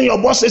 The listen your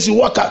boss says you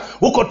work out.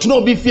 What kind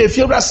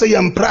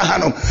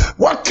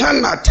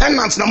of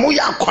tenants?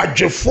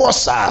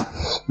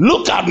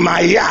 Look at my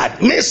yard.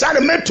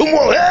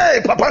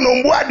 Hey, Papa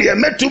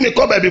met to me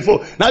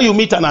before. Now you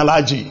meet an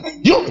allergy.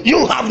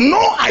 You have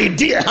no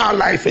idea how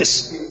life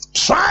is.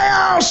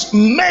 Trials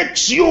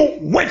makes you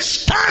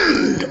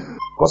withstand.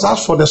 Because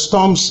as for the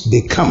storms,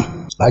 they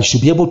come. I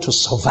should be able to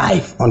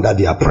survive under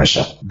their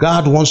pressure.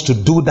 God wants to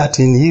do that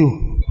in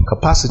you.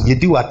 Capacity. You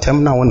do a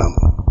terminal one.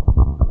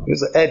 You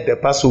say, the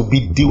person will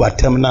be do a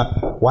terminal.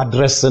 What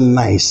dress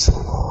nice.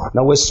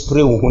 Now we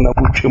spray when I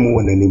put him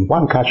in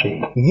one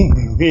country.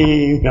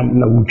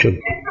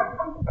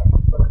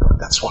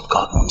 That's what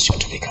God wants you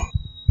to become.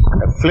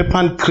 A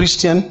flippant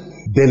Christian,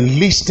 the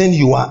least thing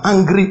you are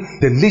angry,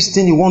 the least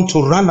thing you want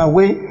to run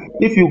away.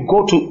 If you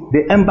go to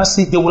the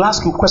embassy, they will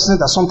ask you questions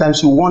that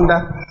sometimes you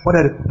wonder.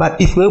 But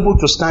if you're able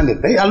to stand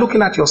it, they are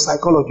looking at your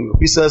psychology.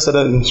 Questions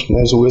and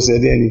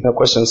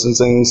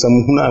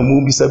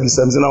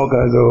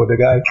the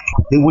guy.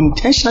 They will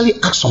intentionally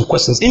ask some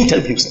questions.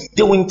 Interviews.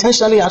 They will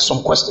intentionally ask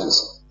some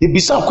questions. If be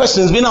some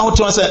questions, being out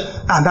to answer,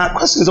 that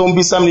questions won't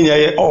be something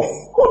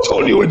off. Who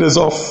told you it is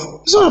off?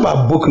 It's not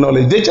about book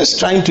knowledge. They're just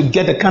trying to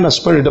get the kind of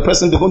spirit the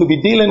person they're going to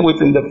be dealing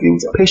with in the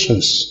future.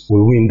 Patience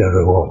will win the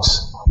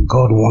rewards.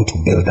 God wants to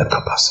build that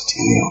capacity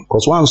in you.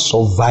 Because once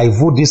survive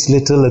these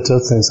little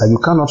things, and you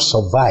cannot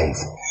survive.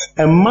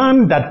 A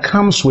man that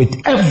comes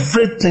with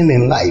everything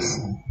in life,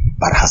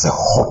 but has a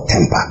hot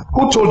temper.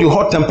 Who told you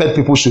hot-tempered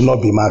people should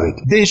not be married?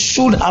 They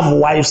should have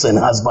wives and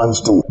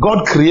husbands too.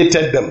 God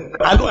created them.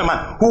 I know a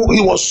man who he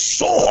was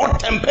so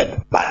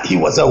hot-tempered, but he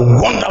was a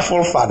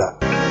wonderful father.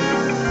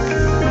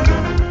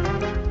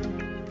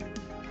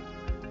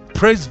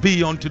 Praise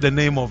be unto the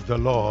name of the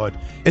Lord.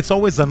 It's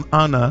always an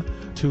honor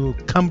to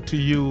come to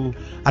you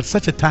at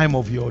such a time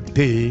of your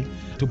day,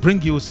 to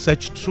bring you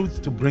such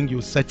truth, to bring you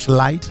such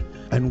light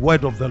and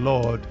word of the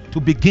Lord,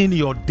 to begin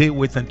your day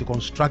with and to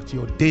construct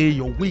your day,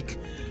 your week,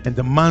 and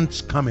the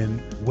months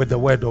coming with the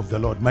word of the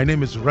Lord. My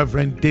name is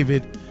Rev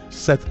David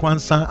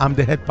Quansah. I'm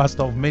the head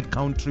pastor of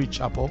Mid-Country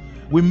Chapel.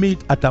 We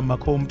meet at a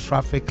Macomb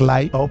traffic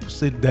light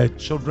opposite the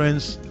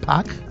Children's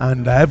Park,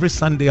 and every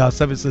Sunday our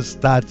services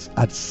starts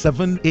at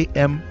 7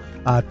 a.m.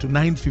 To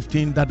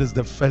 9:15, that is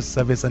the first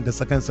service, and the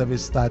second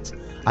service starts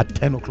at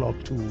 10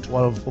 o'clock to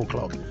 12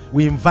 o'clock.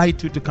 We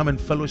invite you to come and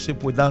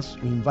fellowship with us.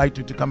 We invite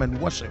you to come and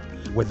worship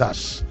with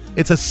us.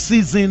 It's a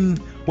season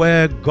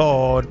where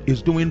God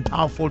is doing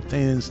powerful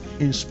things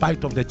in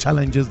spite of the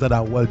challenges that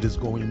our world is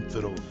going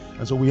through.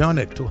 And so we're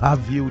honored to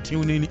have you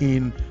tuning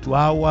in to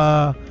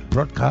our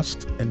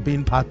broadcast and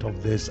being part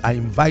of this. I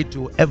invite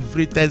you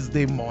every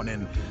Thursday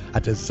morning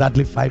at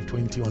exactly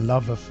 5:20 on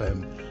Love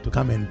FM to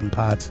come and be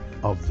part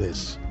of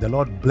this. The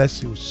Lord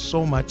bless you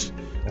so much.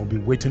 I'll be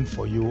waiting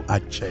for you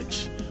at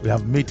church. We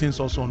have meetings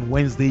also on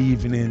Wednesday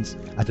evenings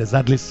at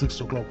exactly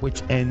 6 o'clock,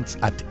 which ends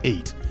at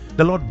 8.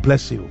 The Lord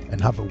bless you and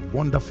have a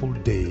wonderful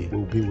day.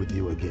 We'll be with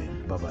you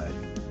again. Bye-bye.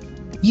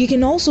 You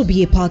can also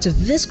be a part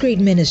of this great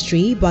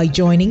ministry by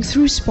joining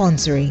through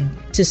sponsoring.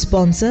 To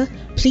sponsor,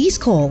 please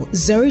call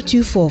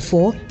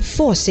 0244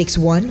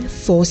 461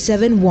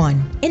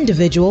 471.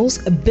 Individuals,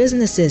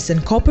 businesses,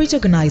 and corporate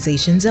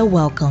organizations are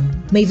welcome.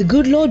 May the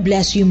good Lord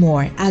bless you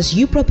more as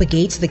you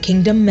propagate the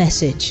kingdom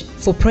message.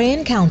 For prayer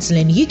and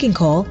counseling, you can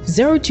call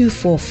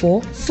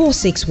 0244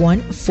 461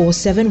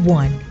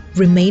 471.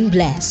 Remain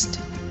blessed.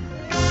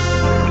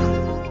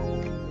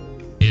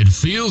 It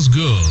feels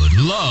good.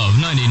 Love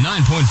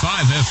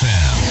 99.5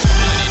 FM.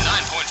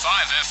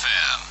 99.5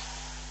 FM.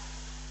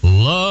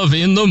 Love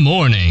in the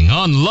morning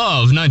on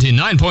Love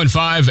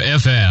 99.5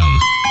 FM.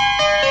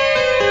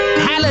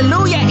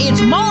 Hallelujah,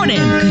 it's morning.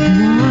 Good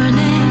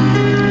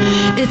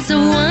morning. It's a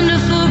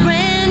wonderful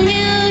brand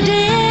new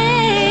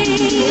day.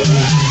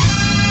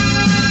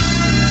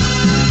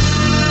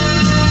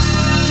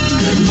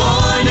 Good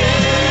morning.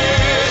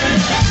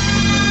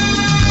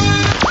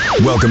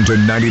 Welcome to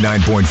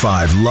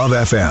 99.5 Love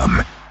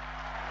FM.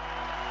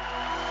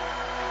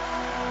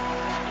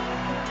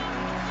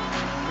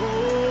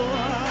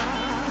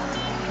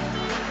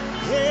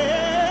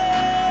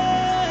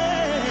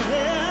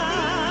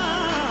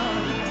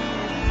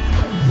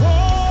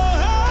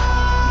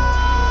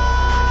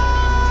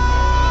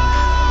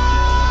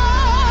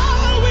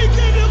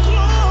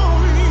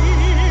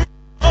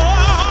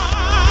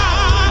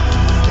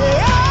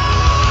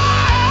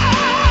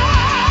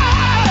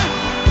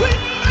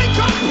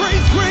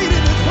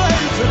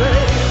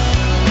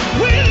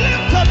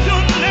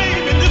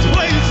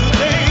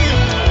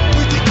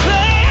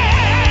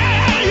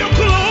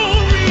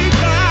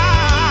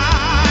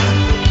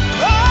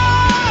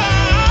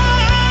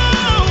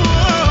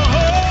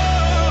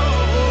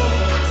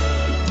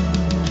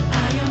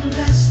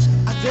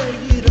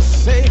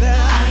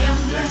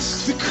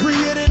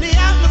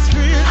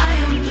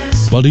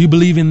 Well, do you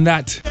believe in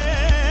that?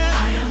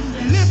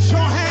 Lift your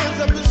hands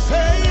up and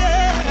say,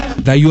 yeah.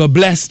 That you are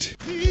blessed?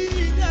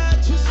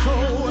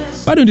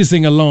 Why don't you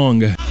sing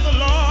along?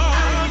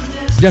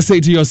 Just say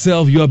to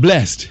yourself, you are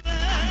blessed.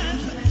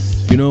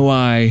 You know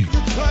why?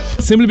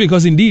 Simply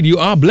because indeed you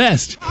are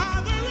blessed.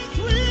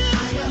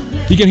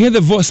 You can hear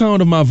the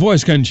sound of my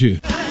voice, can't you?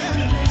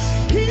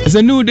 It's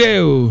a new day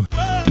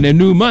and a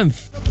new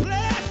month.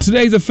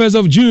 Today is the 1st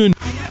of June,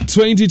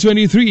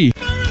 2023.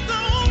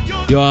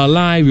 You are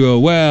alive, you are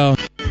well,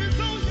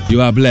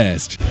 you are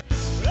blessed.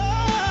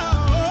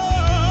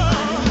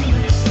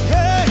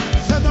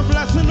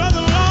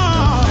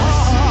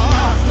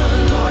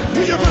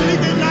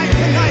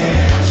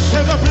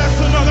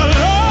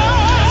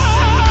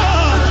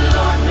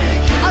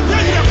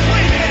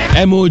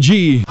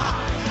 MOG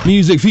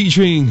music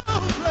featuring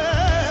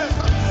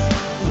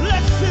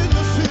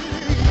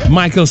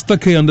Michael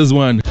Stuckey on this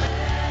one.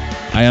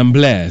 I am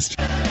blessed.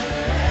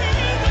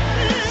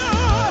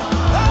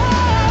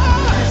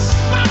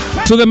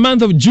 So the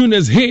month of June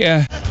is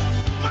here.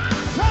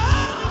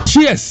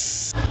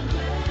 Cheers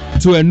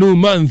to a new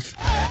month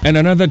and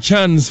another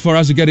chance for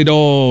us to get it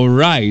all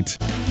right.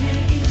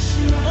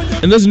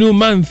 In this new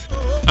month,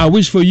 I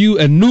wish for you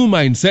a new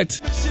mindset,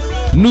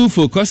 new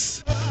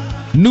focus,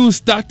 new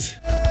start,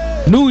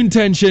 new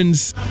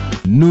intentions,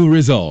 new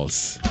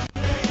results.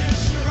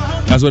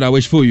 That's what I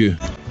wish for you.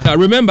 Now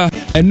remember,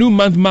 a new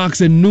month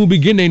marks a new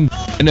beginning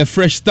and a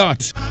fresh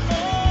start.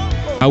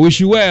 I wish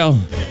you well.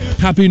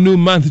 Happy new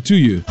month to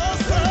you.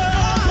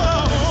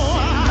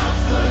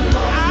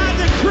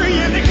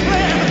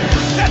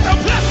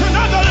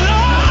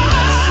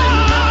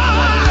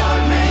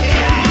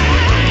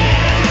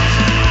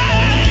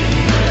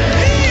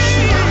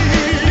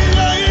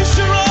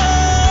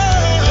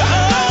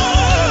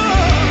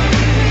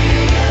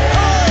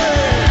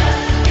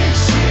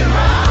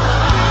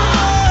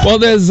 Well,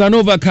 there's an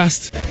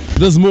overcast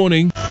this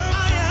morning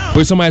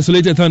with some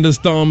isolated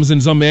thunderstorms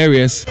in some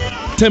areas.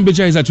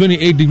 Temperature is at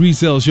 28 degrees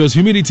Celsius.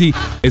 Humidity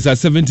is at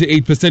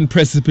 78%.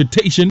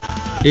 Precipitation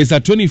is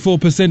at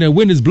 24%. And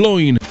wind is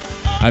blowing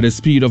at a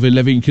speed of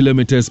 11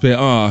 kilometers per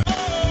hour.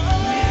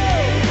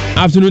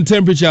 Afternoon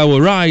temperature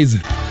will rise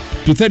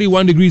to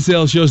 31 degrees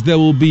Celsius. There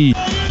will be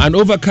an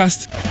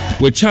overcast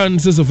with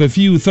chances of a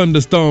few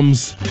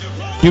thunderstorms.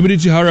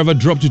 Humidity, however,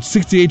 dropped to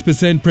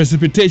 68%.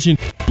 Precipitation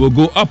will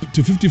go up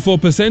to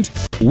 54%.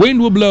 Wind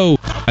will blow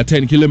at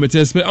 10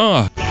 kilometers per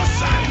hour.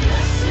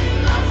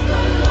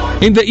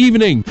 In the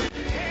evening,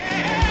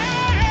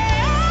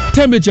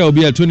 temperature will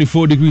be at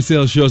 24 degrees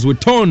Celsius with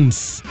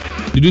tons.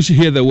 Did you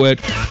hear the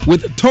word?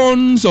 With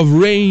tons of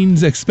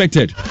rains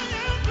expected.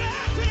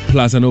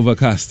 Plus an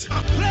overcast.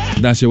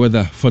 That's your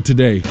weather for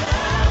today.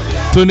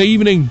 So in the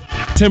evening,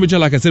 temperature,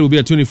 like I said, will be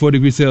at 24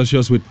 degrees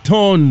Celsius with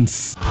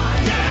tons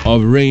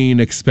of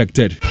rain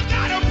expected.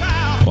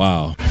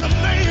 Wow.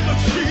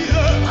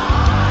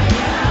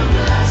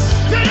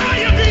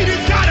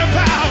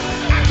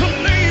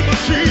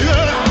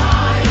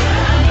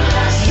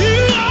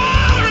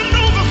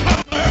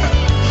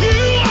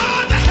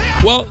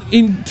 Well,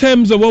 in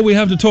terms of what we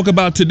have to talk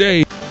about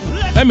today,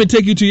 let me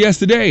take you to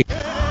yesterday.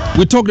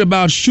 We talked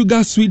about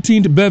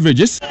sugar-sweetened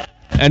beverages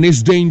and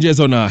its dangers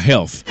on our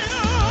health.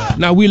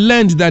 Now, we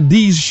learned that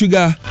these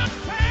sugars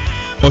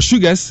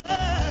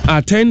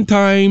are 10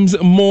 times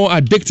more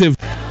addictive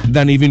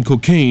than even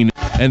cocaine,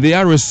 and they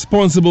are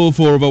responsible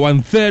for over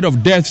 1/3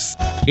 of deaths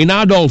in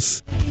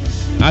adults,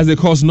 as they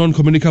cause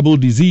non-communicable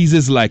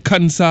diseases like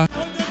cancer,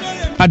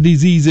 heart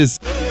diseases,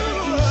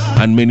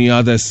 and many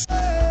others.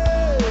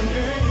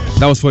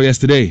 That was for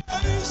yesterday.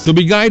 So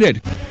be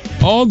guided.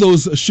 All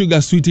those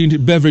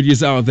sugar-sweetened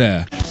beverages out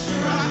there,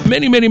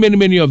 many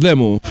of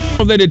them,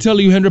 they tell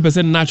you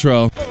 100%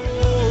 natural.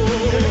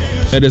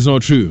 It is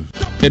not true.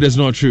 It is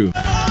not true.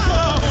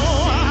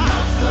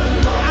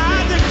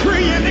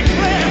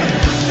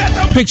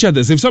 Picture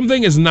this. If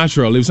something is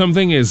natural, if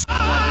something is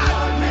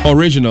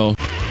original,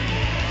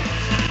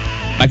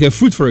 like a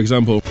fruit, for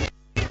example,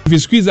 if you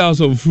squeeze out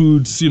some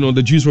fruits,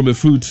 the juice from a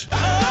fruit,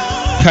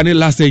 can it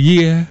last a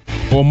year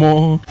or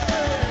more?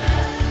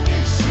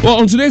 Well,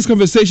 on today's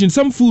conversation,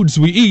 some foods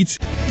we eat,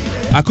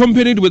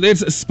 accompanied with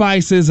its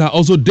spices, are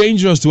also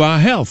dangerous to our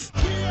health.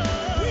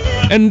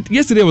 And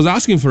yesterday I was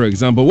asking, for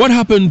example, what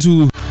happened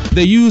to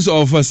the use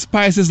of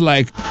spices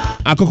like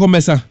akoko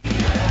mesa?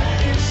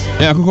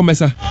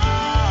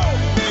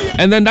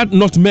 And then that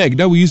nutmeg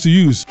that we used to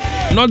use,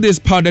 not this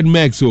powdered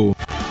meg, so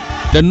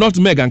the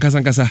nutmeg and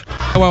kasankasa.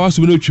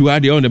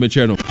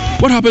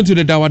 What happened to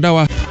the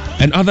dawa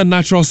and other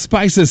natural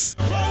spices?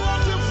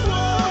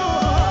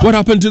 What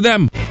happened to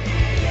them?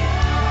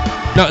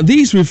 Now,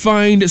 these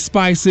refined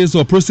spices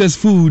or processed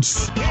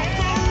foods,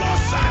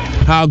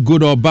 how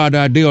good or bad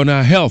are they on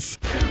our health?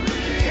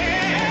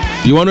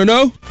 You want to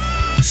know?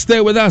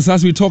 Stay with us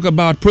as we talk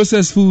about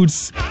processed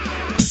foods,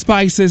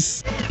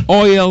 spices,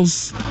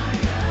 oils,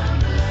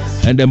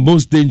 and the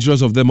most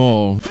dangerous of them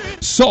all,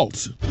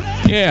 salt.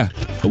 Yeah.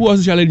 We'll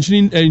tell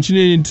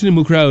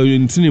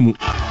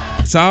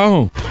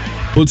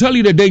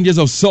you the dangers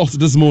of salt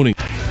this morning.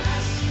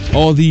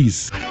 All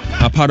these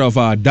are part of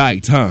our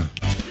diet, huh?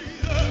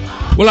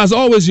 Well, as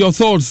always, your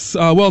thoughts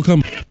are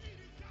welcome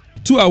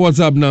to our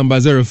WhatsApp number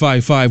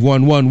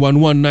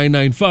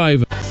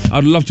 05511119995.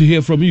 I'd love to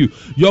hear from you.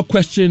 Your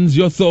questions,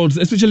 your thoughts,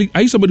 especially,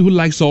 are you somebody who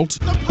likes salt?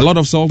 A lot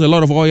of salt, a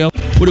lot of oil.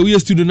 What do we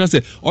used to do now?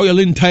 Say, oil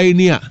in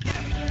tiny. And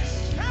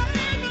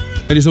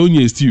it's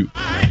only stew.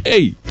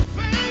 Hey!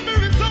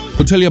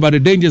 We'll tell you about the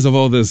dangers of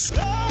all this.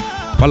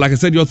 But like I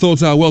said, your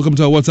thoughts are welcome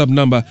to our WhatsApp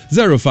number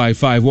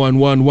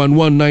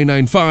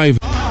 05511119995.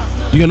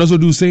 You can also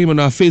do same on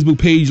our Facebook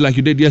page like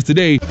you did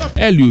yesterday,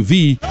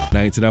 LUV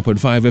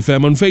 99.5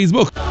 FM on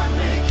Facebook.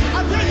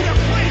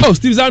 Oh,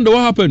 Steve Zando,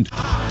 what happened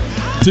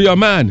to your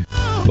man?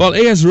 Well,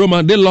 AS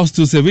Roma, they lost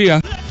to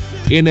Sevilla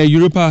in a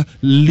Europa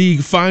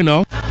League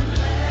final.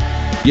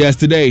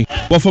 yesterday.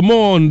 But for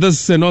more on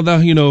this and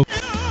other,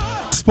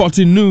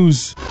 sporting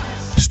news,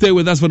 stay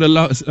with us for the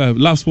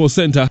Love Sports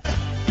Center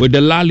with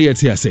the Lalia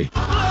TSA.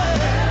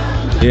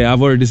 Yeah,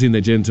 I've already seen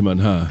the gentleman,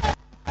 huh?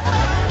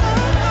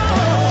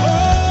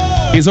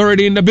 He's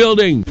already in the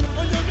building.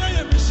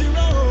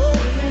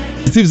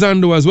 Steve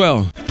Zando as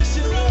well.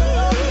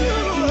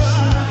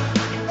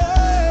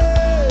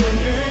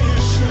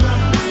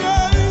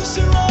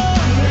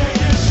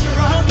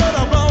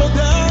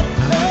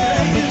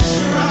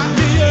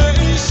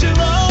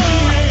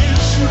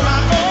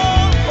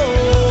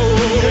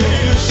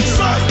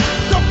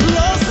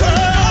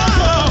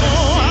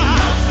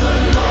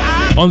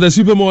 On the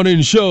Super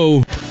Morning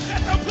Show,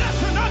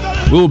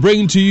 we'll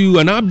bring to you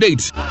an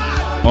update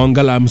on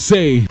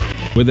Galamsey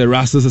with the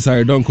Rastas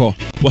Asari Donko.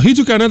 Well, he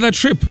took another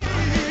trip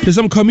to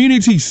some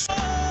communities.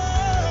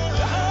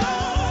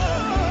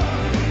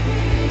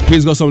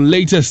 He's got some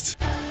latest.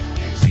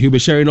 He'll be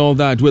sharing all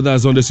that with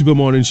us on the Super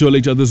Morning Show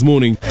later this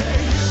morning.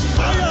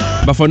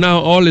 But for now,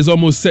 all is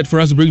almost set for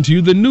us to bring to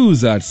you the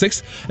news at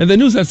 6. And the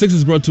news at 6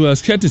 is brought to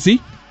us courtesy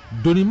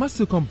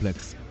Donimasu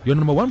Complex, your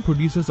number one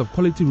producers of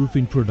quality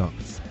roofing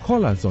products.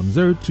 Call us on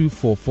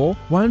 0244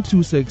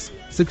 126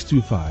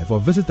 625 or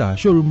visit our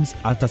showrooms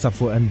at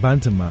Tasafo and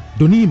Bantama.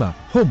 Donima,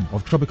 home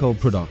of tropical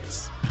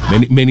products.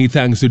 Many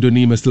thanks to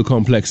Donima Steel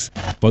Complex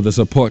for the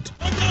support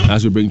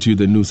as we bring to you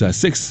the news at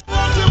 6.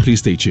 Please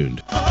stay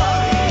tuned.